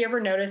 have you ever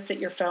noticed that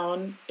your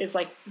phone is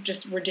like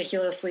just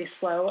ridiculously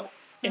slow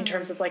in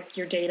terms of like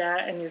your data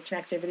and your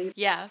connectivity?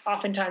 Yeah.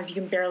 Oftentimes you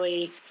can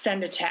barely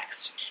send a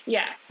text.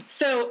 Yeah.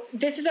 So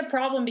this is a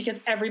problem because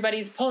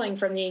everybody's pulling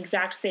from the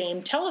exact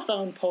same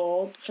telephone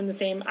pole from the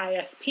same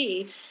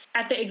ISP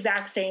at the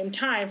exact same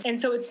time. And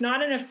so it's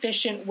not an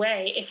efficient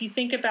way. If you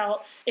think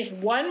about if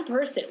one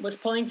person was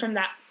pulling from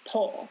that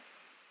pole,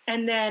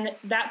 and then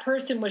that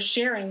person was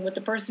sharing with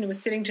the person who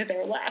was sitting to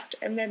their left,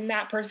 and then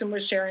that person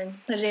was sharing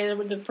the data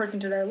with the person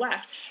to their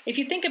left. If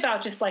you think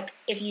about just like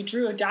if you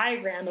drew a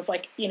diagram of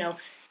like,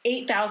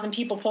 8,000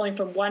 people pulling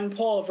from one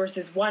pole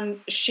versus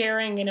one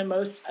sharing in a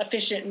most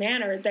efficient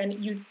manner, then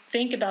you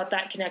think about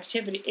that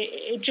connectivity.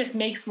 It just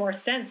makes more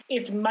sense.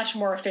 It's a much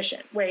more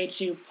efficient way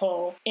to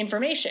pull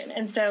information.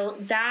 And so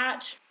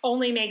that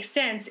only makes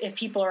sense if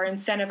people are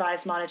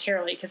incentivized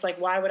monetarily, because like,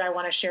 why would I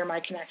want to share my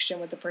connection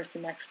with the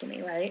person next to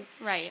me, right?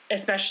 Right.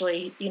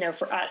 Especially,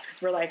 for us,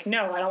 because we're like,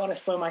 no, I don't want to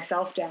slow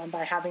myself down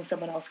by having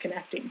someone else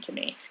connecting to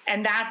me.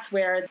 And that's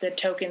where the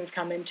tokens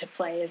come into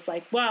play, is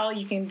like, well,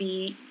 you can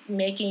be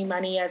making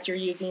money as you're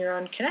using your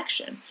own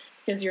connection,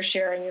 because you're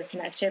sharing your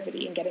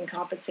connectivity and getting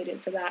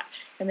compensated for that.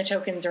 And the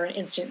tokens are an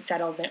instant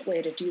settlement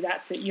way to do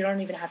that, so that you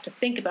don't even have to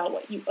think about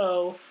what you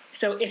owe.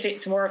 So if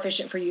it's more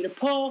efficient for you to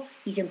pull,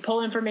 you can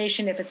pull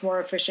information. If it's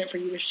more efficient for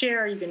you to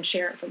share, you can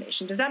share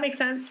information. Does that make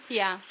sense?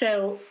 Yeah.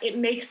 So it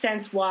makes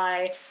sense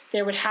why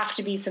there would have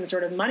to be some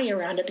sort of money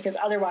around it, because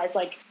otherwise,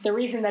 like, the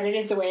reason that it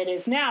is the way it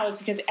is now is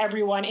because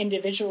everyone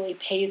individually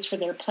pays for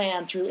their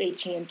plan through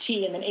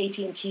AT&T, and then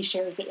AT&T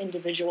shares it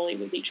individually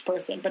with each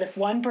person. But if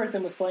one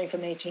person was pulling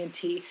from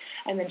AT&T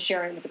and then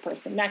sharing with the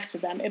person next to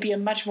them, it'd be a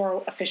much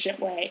more efficient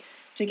way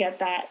to get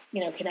that,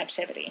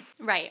 connectivity.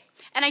 Right.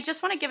 And I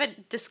just want to give a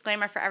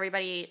disclaimer for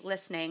everybody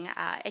listening.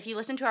 If you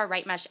listen to our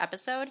RightMesh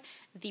episode,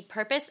 the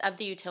purpose of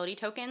the utility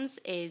tokens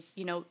is,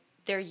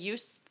 their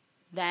use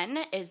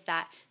then is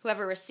that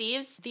whoever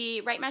receives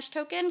the RightMesh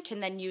token can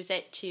then use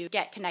it to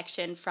get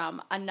connection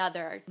from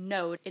another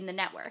node in the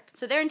network.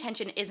 So their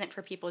intention isn't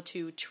for people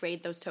to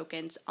trade those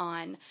tokens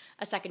on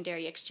a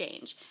secondary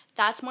exchange.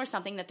 That's more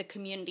something that the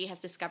community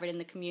has discovered and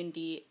the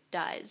community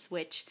does,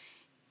 which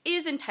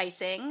is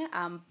enticing,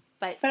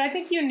 but I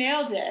think you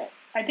nailed it.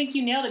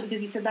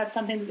 Because you said that's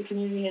something that the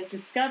community has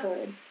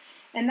discovered.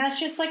 And that's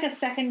just like a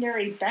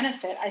secondary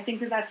benefit. I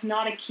think that that's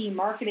not a key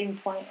marketing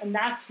point, and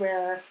that's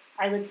where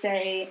I would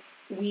say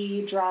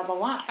we draw the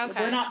line. Okay.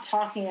 We're not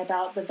talking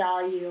about the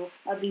value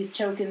of these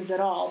tokens at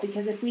all,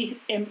 because if we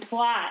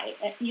imply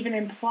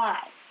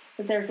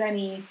that there's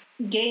any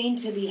gain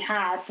to be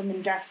had from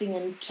investing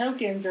in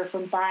tokens or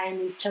from buying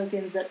these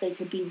tokens that they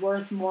could be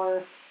worth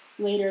more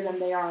later than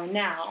they are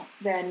now,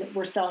 then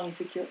we're selling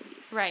securities.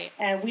 Right.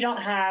 And we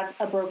don't have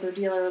a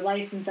broker-dealer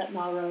license at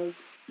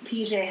Melrose.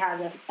 PJ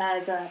has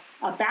a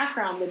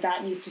background with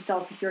that and used to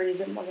sell securities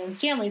at Morgan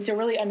Stanley, so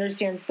really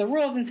understands the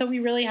rules, and so we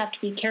really have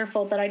to be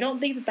careful. But I don't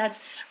think that that's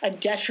a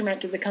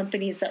detriment to the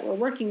companies that we're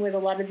working with. A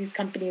lot of these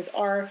companies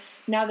are,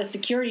 now the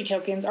security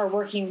tokens are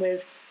working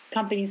with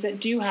companies that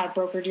do have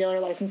broker-dealer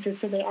licenses,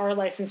 so they are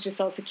licensed to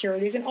sell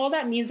securities. And all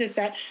that means is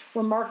that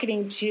we're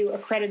marketing to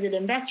accredited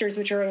investors,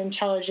 which are an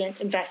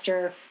intelligent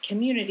investor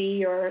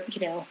community, or,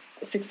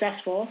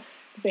 successful.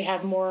 They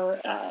have more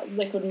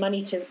liquid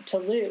money to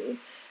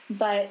lose.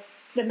 But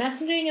the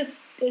messaging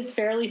is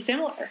fairly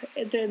similar.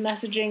 The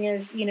messaging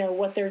is,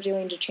 what they're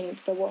doing to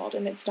change the world,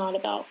 and it's not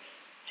about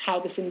how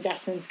this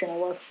investment's going to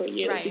work for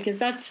you, right. Because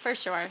that's for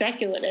sure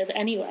speculative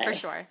anyway.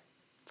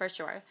 For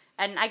sure.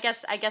 And I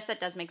guess that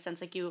does make sense.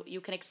 Like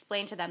you can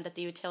explain to them that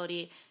the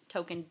utility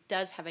token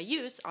does have a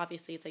use.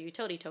 Obviously, it's a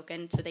utility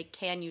token, so they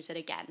can use it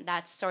again.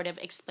 That's sort of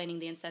explaining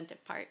the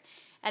incentive part.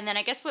 And then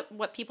I guess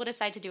what people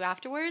decide to do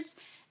afterwards,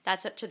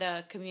 that's up to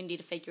the community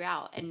to figure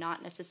out, and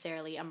not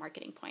necessarily a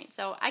marketing point.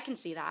 So I can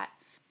see that.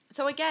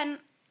 So again,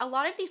 a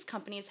lot of these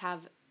companies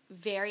have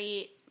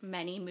very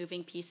many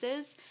moving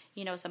pieces.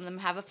 Some of them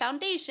have a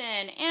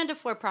foundation and a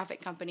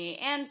for-profit company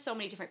and so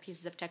many different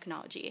pieces of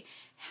technology.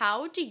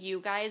 How do you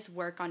guys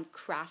work on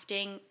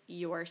crafting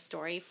your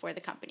story for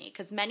the company?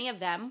 Because many of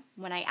them,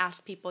 when I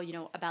ask people,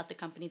 about the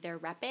company they're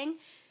repping,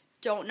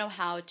 don't know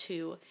how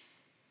to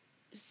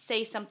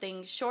say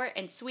something short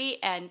and sweet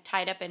and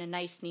tied up in a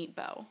nice, neat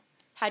bow.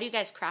 How do you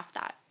guys craft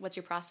that? What's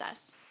your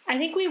process? I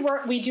think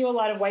we do a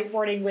lot of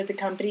whiteboarding with the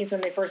companies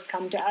when they first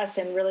come to us,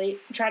 and really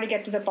try to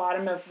get to the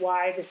bottom of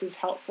why this is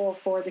helpful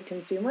for the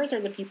consumers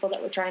or the people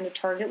that we're trying to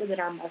target within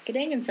our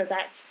marketing. And so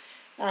that's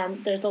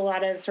there's a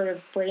lot of sort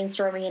of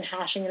brainstorming and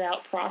hashing it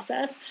out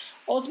process.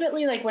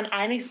 Ultimately, like when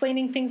I'm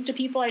explaining things to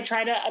people, I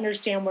try to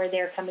understand where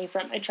they're coming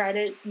from. I try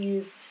to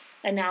use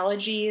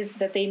analogies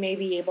that they may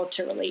be able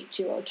to relate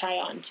to or tie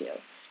on to.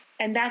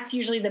 And that's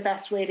usually the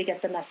best way to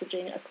get the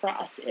messaging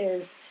across,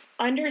 is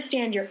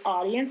understand your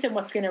audience and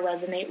what's going to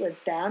resonate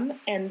with them,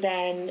 and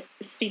then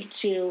speak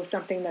to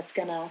something that's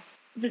going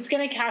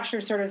to capture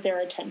sort of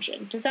their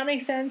attention. Does that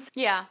make sense?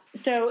 Yeah.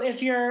 So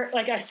if you're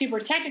like a super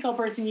technical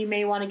person, you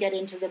may want to get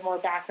into the more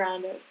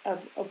background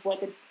of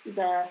what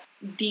the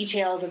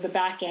details of the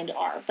back end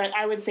are. But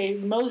I would say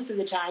most of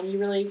the time you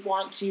really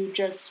want to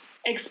just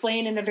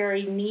explain in a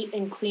very neat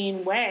and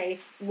clean way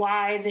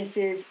why this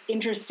is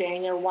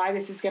interesting, or why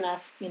this is going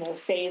to,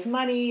 save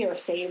money or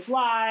save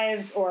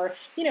lives, or,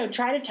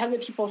 try to tug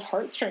at people's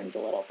heartstrings a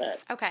little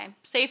bit. Okay.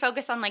 So you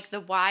focus on like the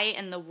why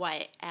and the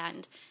what,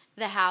 and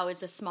the how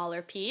is a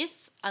smaller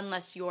piece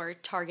unless you're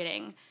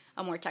targeting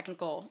a more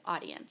technical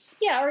audience.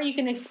 Yeah, or you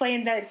can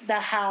explain the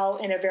how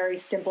in a very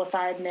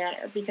simplified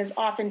manner, because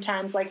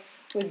oftentimes, like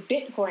with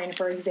Bitcoin,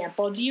 for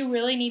example, do you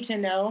really need to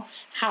know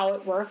how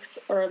it works,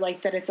 or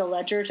like that it's a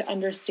ledger, to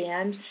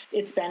understand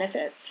its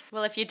benefits?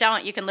 Well, if you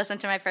don't, you can listen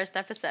to my first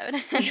episode.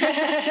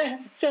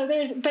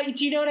 But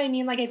do you know what I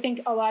mean? Like, I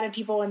think a lot of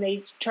people, when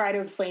they try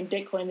to explain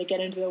Bitcoin, they get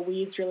into the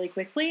weeds really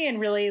quickly, and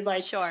really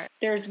Sure.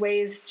 There's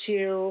ways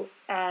to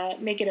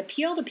make it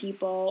appeal to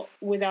people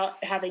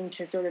without having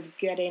to sort of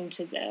get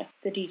into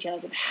the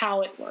details of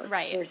how it works,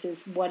 right,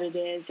 versus what it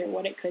is or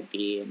what it could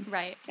be,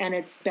 right, and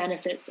its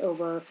benefits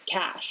over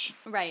cash.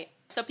 Right.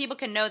 So people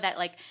can know that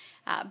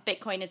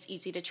Bitcoin is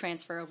easy to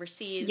transfer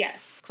overseas,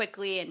 yes,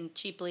 quickly and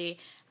cheaply,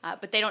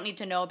 but they don't need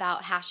to know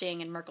about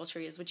hashing and Merkle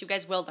trees, which you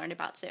guys will learn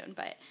about soon,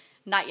 but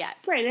not yet.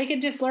 Right. They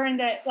could just learn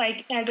that,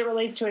 as it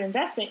relates to an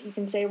investment, you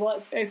can say,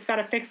 well, it's got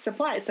a fixed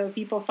supply. So if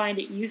people find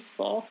it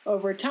useful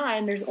over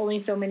time, there's only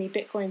so many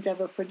Bitcoins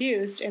ever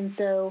produced. And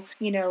so,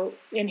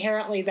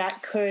 inherently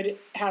that could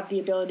have the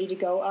ability to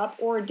go up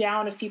or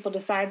down if people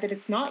decide that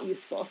it's not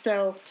useful.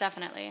 So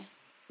definitely.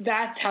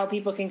 That's how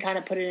people can kind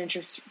of put it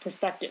into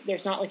perspective.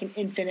 There's not like an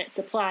infinite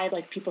supply.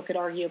 Like people could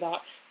argue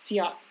about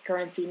fiat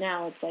currency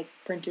now. It's like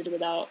printed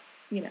without,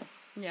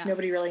 Yeah.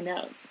 Nobody really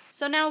knows.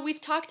 So now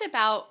we've talked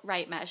about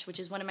RightMesh, which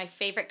is one of my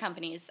favorite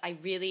companies. I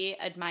really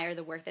admire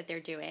the work that they're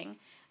doing,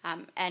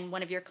 and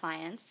one of your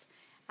clients.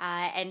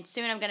 And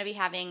soon I'm going to be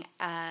having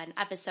an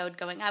episode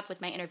going up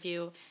with my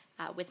interview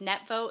with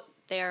NetVote.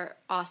 They're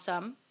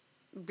awesome.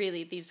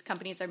 Really, these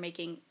companies are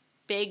making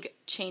big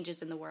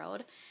changes in the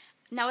world.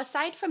 Now,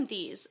 aside from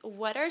these,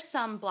 what are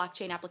some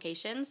blockchain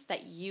applications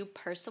that you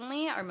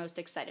personally are most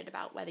excited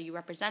about, whether you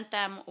represent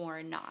them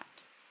or not?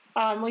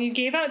 Well, you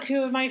gave out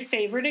two of my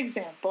favorite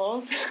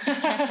examples.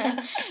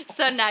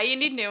 So now you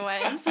need new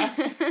ones.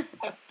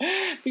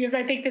 Because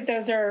I think that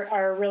those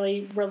are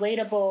really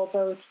relatable,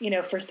 both,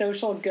 for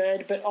social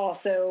good, but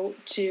also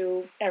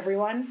to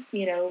everyone.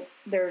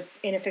 There's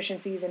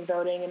inefficiencies in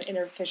voting and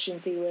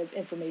inefficiency with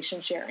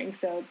information sharing.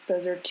 So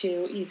those are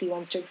two easy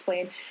ones to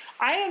explain.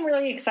 I am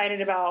really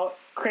excited about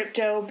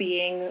crypto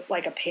being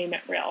like a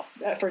payment rail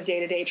for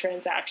day-to-day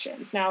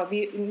transactions. Now,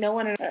 no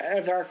one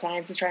of our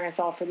clients is trying to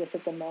solve for this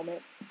at the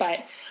moment,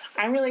 but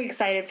I'm really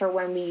excited for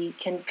when we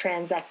can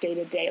transact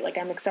day-to-day. Like,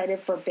 I'm excited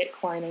for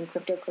Bitcoin and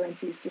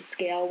cryptocurrencies to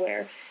scale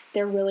where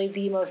they're really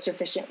the most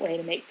efficient way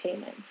to make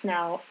payments.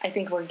 Now, I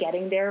think we're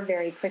getting there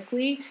very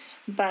quickly,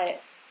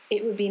 but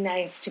it would be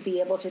nice to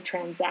be able to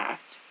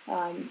transact.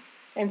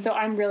 And so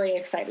I'm really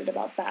excited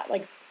about that.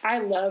 Like, I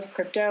love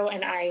crypto,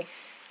 and I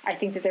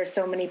think that there's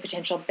so many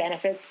potential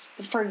benefits.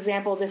 For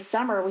example, this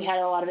summer we had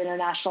a lot of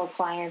international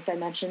clients. I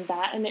mentioned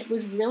that, and it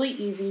was really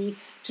easy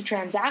to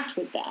transact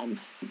with them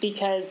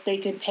because they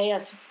could pay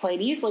us quite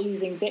easily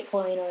using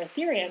Bitcoin or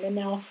Ethereum. And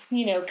now,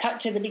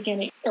 cut to the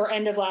beginning or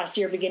end of last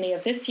year, beginning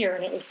of this year,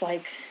 and it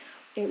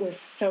was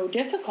so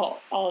difficult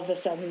all of a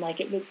sudden. Like,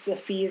 the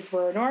fees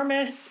were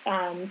enormous,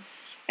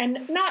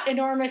 and not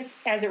enormous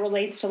as it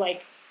relates to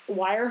like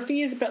wire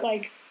fees, but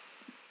like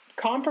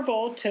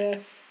comparable to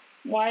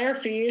wire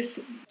fees.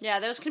 Yeah,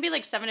 those can be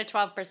like 7 to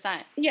 12%.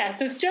 Yeah,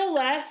 so still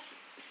less,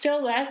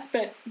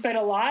 but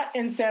a lot.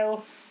 And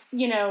so,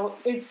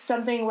 it's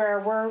something where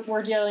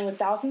we're dealing with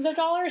thousands of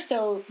dollars,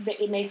 so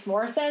it makes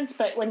more sense.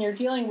 But when you're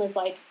dealing with,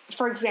 like,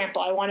 for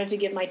example, I wanted to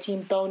give my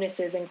team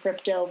bonuses in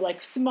crypto,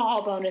 like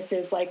small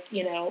bonuses, like,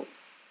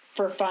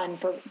 for fun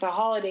for the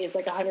holidays,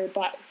 like $100,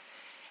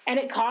 and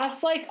it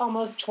costs like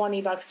almost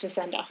 $20 to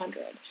send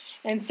 100.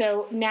 And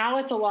so now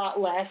it's a lot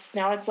less.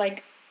 Now it's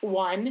like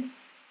one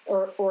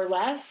or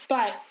less,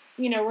 but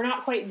we're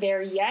not quite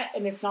there yet,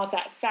 and it's not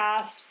that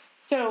fast.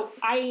 So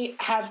I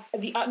have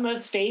the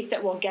utmost faith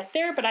that we'll get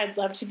there, but I'd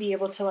love to be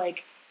able to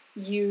like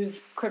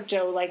use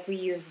crypto like we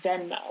use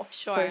Venmo,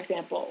 sure, for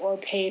example, or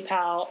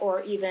PayPal,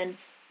 or even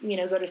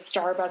go to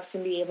Starbucks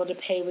and be able to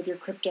pay with your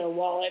crypto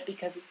wallet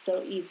because it's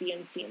so easy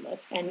and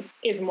seamless and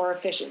is more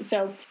efficient.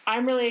 So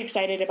I'm really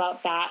excited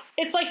about that.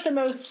 It's like the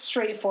most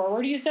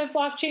straightforward use of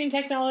blockchain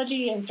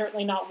technology, and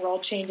certainly not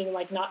world changing,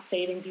 like not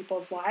saving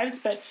people's lives,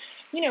 but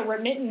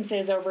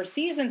remittances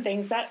overseas and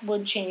things that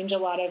would change a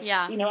lot of,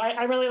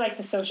 I really like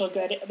the social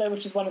good,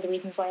 which is one of the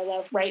reasons why I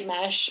love Right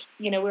Mesh.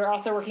 We're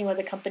also working with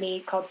a company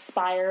called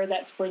Spire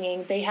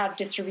they have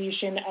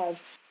distribution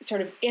of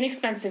sort of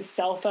inexpensive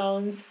cell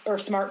phones, or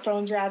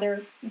smartphones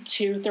rather,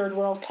 to third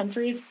world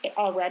countries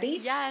already.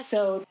 Yes.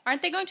 So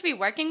aren't they going to be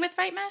working with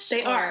Right Mesh?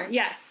 They are.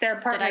 Yes, they're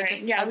partnering.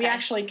 Okay. We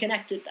actually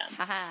connected them.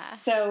 Haha.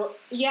 So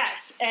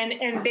yes,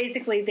 and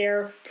basically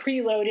they're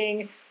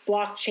preloading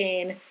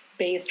blockchain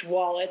based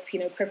wallets,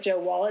 crypto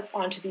wallets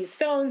onto these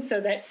phones, so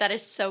that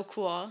is so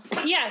cool.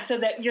 Yeah, so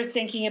that you're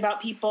thinking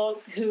about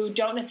people who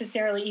don't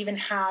necessarily even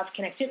have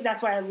connectivity.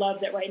 That's why I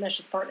love that Right Mesh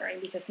is partnering,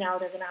 because now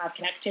they're going to have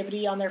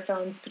connectivity on their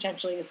phones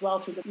potentially as well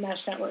through the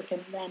Mesh network,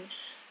 and then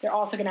they're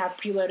also going to have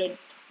preloaded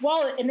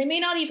wallet, and they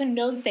may not even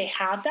know that they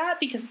have that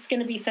because it's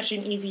going to be such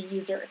an easy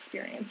user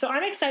experience. So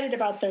I'm excited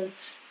about those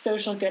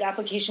social good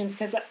applications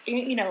because,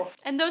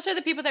 And those are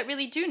the people that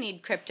really do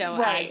need crypto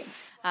right.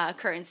 as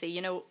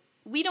currency.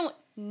 We don't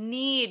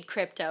need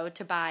crypto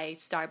to buy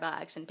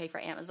Starbucks and pay for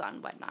Amazon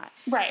and whatnot.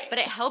 Right. But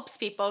it helps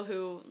people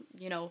who,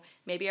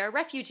 maybe are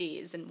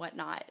refugees and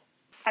whatnot.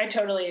 I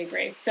totally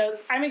agree. So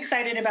I'm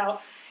excited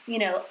about,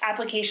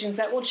 applications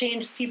that will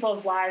change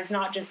people's lives,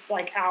 not just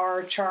like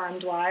our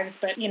charmed lives,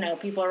 but,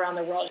 people around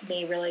the world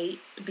may really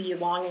be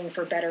longing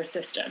for better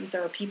systems,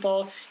 or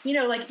people,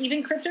 like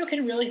even crypto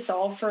can really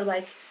solve for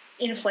like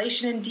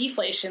inflation and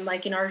deflation,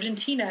 like in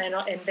Argentina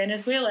and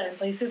Venezuela, and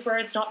places where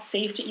it's not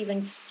safe to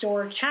even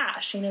store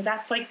cash.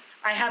 That's like,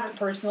 I haven't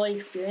personally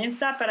experienced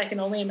that, but I can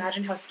only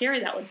imagine how scary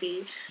that would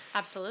be.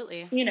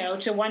 Absolutely.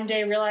 To one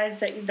day realize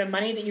that the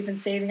money that you've been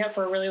saving up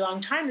for a really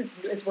long time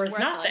is worth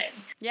nothing.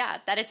 Yeah,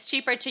 that it's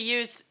cheaper to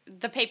use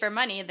the paper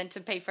money than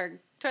to pay for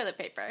toilet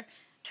paper.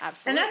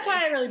 Absolutely. And that's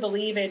why I really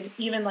believe in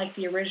even like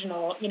the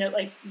original,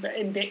 like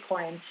in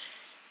Bitcoin,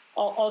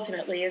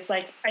 ultimately, is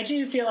like, I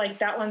do feel like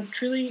that one's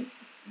truly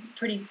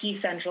pretty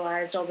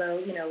decentralized,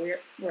 although,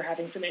 we're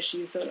having some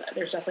issues, so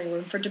there's definitely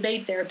room for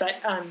debate there. But,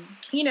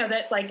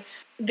 that like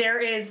there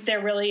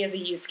really is a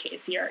use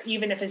case here,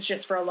 even if it's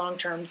just for a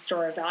long-term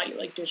store of value,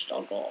 like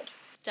digital gold.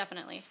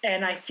 Definitely.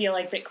 And I feel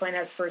like Bitcoin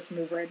has first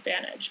mover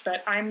advantage,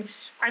 but I'm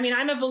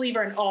a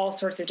believer in all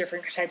sorts of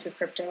different types of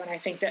crypto. And I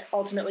think that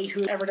ultimately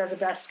whoever does the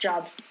best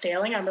job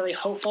failing, I'm really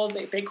hopeful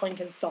that Bitcoin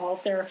can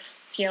solve their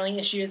scaling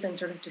issues and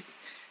sort of just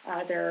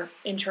their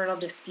internal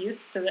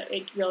disputes, so that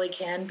it really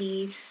can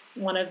be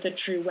one of the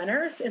true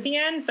winners at the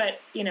end. But,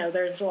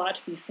 there's a lot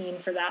to be seen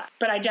for that.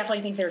 But I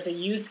definitely think there's a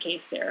use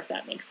case there, if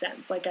that makes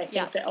sense. Like, I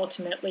think that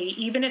ultimately,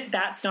 even if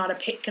that's not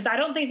because I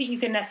don't think that you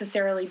can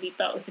necessarily be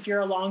both. If you're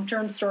a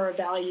long-term store of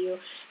value,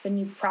 then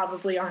you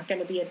probably aren't going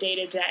to be a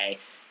day-to-day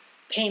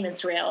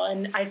payments rail.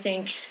 And I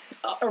think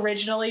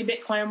originally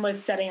Bitcoin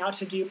was setting out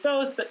to do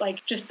both, but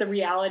like just the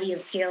reality of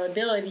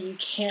scalability, you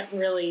can't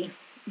really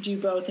do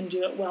both and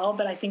do it well.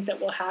 But I think that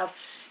we'll have,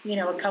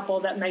 a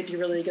couple that might be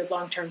really good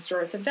long-term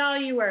stores of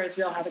value, whereas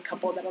we'll have a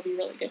couple that'll be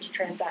really good to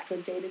transact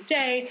with day to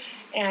day.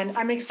 And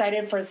I'm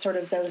excited for sort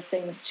of those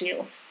things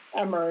to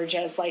emerge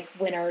as like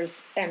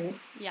winners and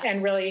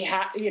really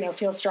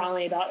feel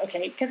strongly about,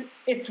 okay, because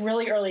it's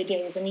really early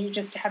days and you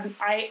just haven't,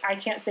 I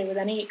can't say with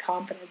any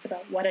confidence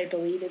about what I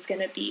believe is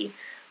going to be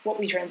what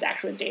we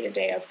transact with day to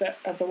day of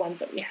the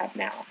ones that we have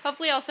now.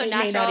 Hopefully also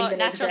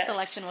natural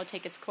selection will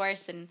take its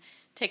course and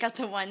take out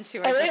the ones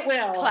who are just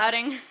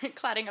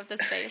clouding up the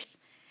space.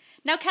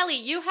 Now, Kelley,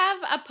 you have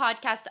a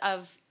podcast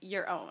of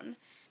your own.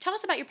 Tell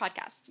us about your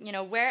podcast.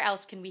 Where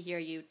else can we hear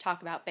you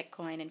talk about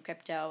Bitcoin and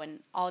crypto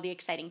and all the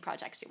exciting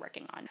projects you're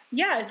working on?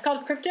 Yeah, it's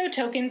called Crypto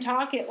Token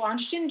Talk. It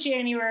launched in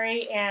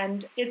January,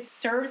 and it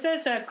serves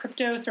as a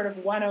crypto sort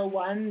of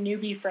 101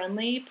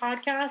 newbie-friendly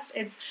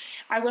podcast.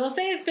 I will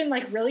say it's been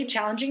like really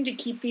challenging to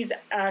keep these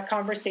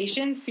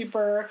conversations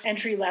super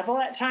entry level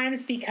at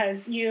times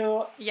because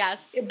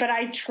but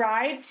I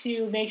tried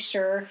to make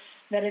sure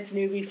that it's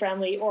newbie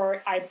friendly,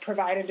 or I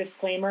provide a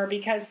disclaimer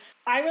because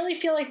I really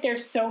feel like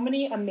there's so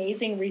many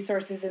amazing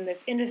resources in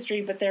this industry,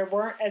 but there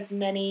weren't as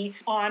many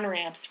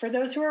on-ramps for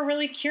those who are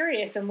really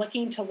curious and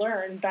looking to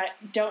learn, but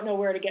don't know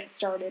where to get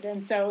started.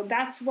 And so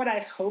that's what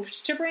I've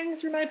hoped to bring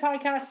through my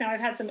podcast. Now I've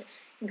had some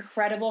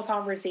incredible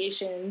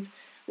conversations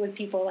with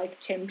people like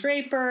Tim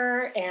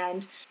Draper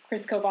and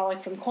Chris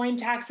Kowalik from Coin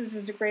Taxes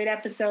is a great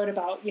episode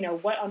about,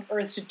 what on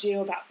earth to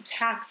do about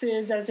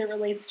taxes as it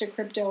relates to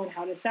crypto and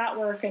how does that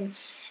work.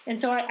 And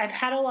so I've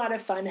had a lot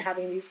of fun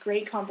having these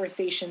great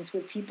conversations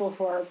with people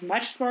who are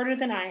much smarter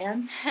than I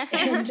am.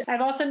 And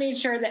I've also made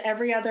sure that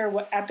every other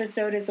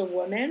episode is a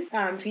woman,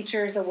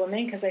 features a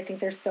woman, because I think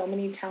there's so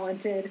many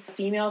talented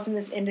females in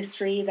this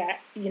industry that,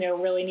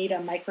 really need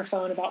a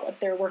microphone about what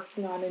they're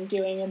working on and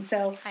doing. And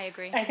so I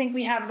agree. I think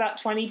we have about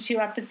 22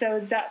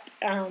 episodes up,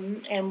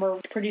 and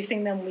we're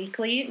producing them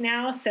weekly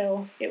now.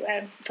 So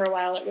for a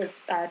while it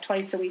was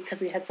twice a week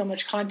because we had so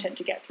much content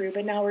to get through,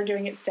 but now we're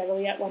doing it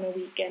steadily at one a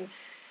week. And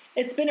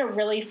it's been a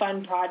really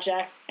fun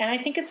project, and I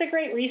think it's a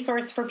great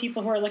resource for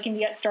people who are looking to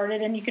get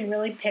started, and you can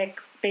really pick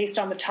based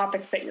on the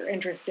topics that you're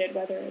interested,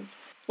 whether it's,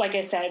 like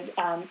I said,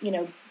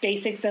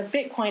 basics of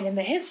Bitcoin and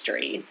the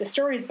history, the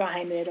stories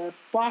behind it, or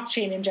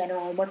blockchain in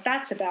general and what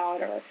that's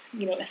about, or,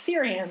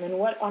 Ethereum and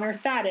what on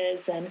earth that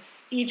is, and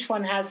each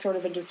one has sort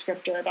of a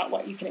descriptor about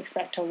what you can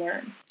expect to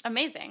learn.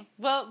 Amazing.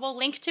 Well, we'll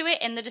link to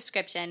it in the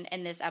description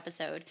in this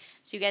episode,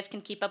 so you guys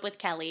can keep up with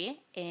Kelley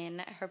in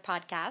her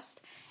podcast.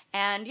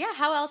 And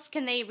how else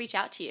can they reach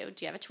out to you?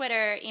 Do you have a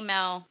Twitter,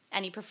 email,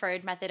 any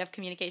preferred method of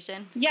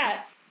communication?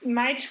 Yeah,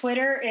 my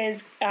Twitter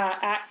is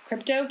at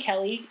Crypto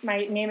Kelley. My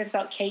name is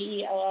spelled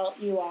Kelley,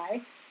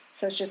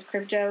 so it's just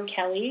Crypto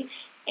Kelley.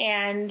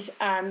 And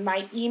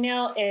my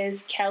email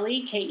is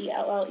Kelley, Kelley,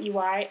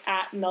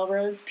 at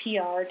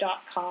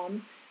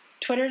melrosepr.com.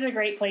 Twitter's a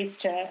great place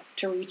to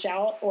reach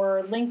out,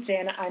 or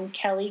LinkedIn, I'm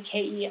Kelley,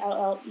 Kelley,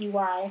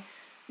 Weaver,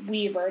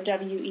 Weaver.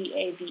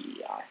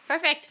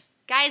 Perfect.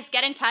 Guys,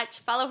 get in touch.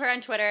 Follow her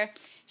on Twitter.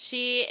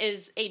 She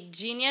is a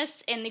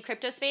genius in the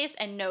crypto space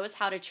and knows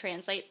how to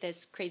translate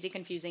this crazy,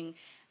 confusing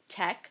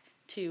tech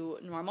to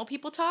normal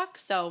people talk.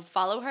 So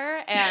follow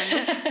her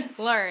and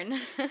learn.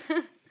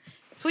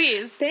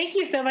 Please. Thank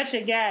you so much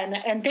again.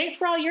 And thanks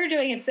for all you're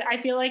doing. I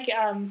feel like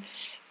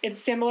it's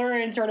similar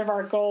in sort of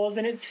our goals,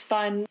 and it's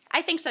fun.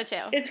 I think so,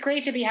 too. It's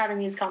great to be having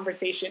these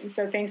conversations,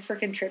 so thanks for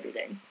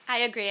contributing. I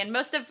agree, and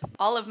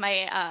all of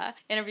my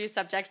interview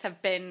subjects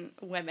have been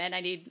women.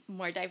 I need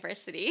more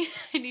diversity.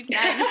 I need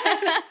men.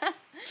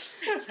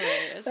 It's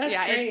hilarious. That's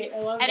great. I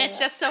love that. And it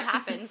just so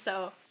happens,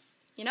 so,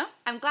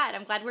 I'm glad.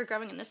 I'm glad we're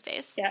growing in this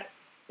space. Yeah,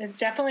 it's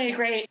definitely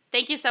great.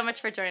 Thank you so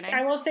much for joining.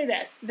 I will say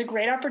this. It's a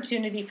great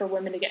opportunity for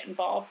women to get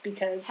involved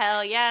because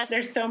hell yes,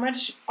 there's so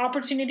much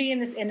opportunity in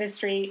this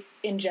industry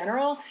in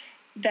general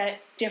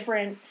that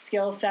different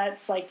skill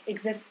sets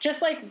exist,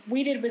 just like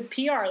we did with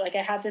PR. Like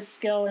I had this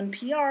skill in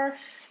PR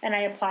and I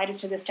applied it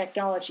to this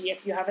technology.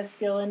 If you have a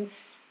skill in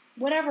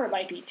whatever it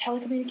might be,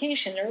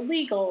 telecommunication or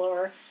legal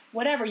or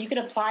whatever, you could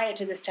apply it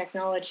to this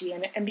technology.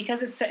 And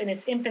because it's in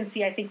its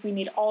infancy, I think we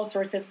need all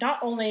sorts of not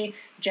only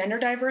gender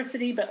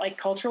diversity, but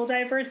cultural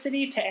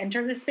diversity to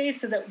enter the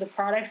space so that the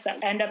products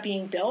that end up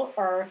being built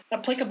are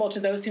applicable to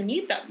those who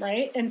need them,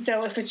 right? And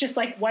so if it's just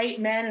white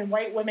men and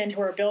white women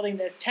who are building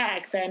this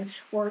tech, then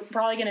we're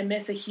probably going to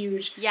miss a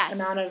huge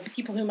amount of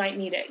people who might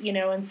need it,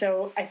 and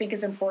so I think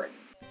it's important.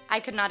 I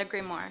could not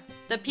agree more.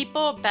 The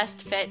people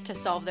best fit to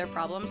solve their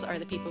problems are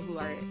the people who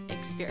are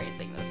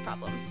experiencing those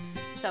problems.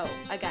 So,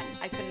 again,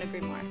 I couldn't agree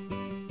more.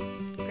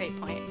 Great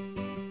point.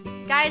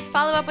 Guys,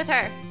 follow up with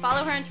her.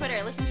 Follow her on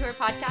Twitter. Listen to her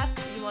podcast.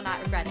 You will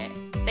not regret it.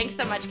 Thanks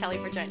so much, Kelley,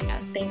 for joining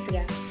us. Thanks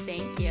again.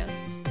 Thank you.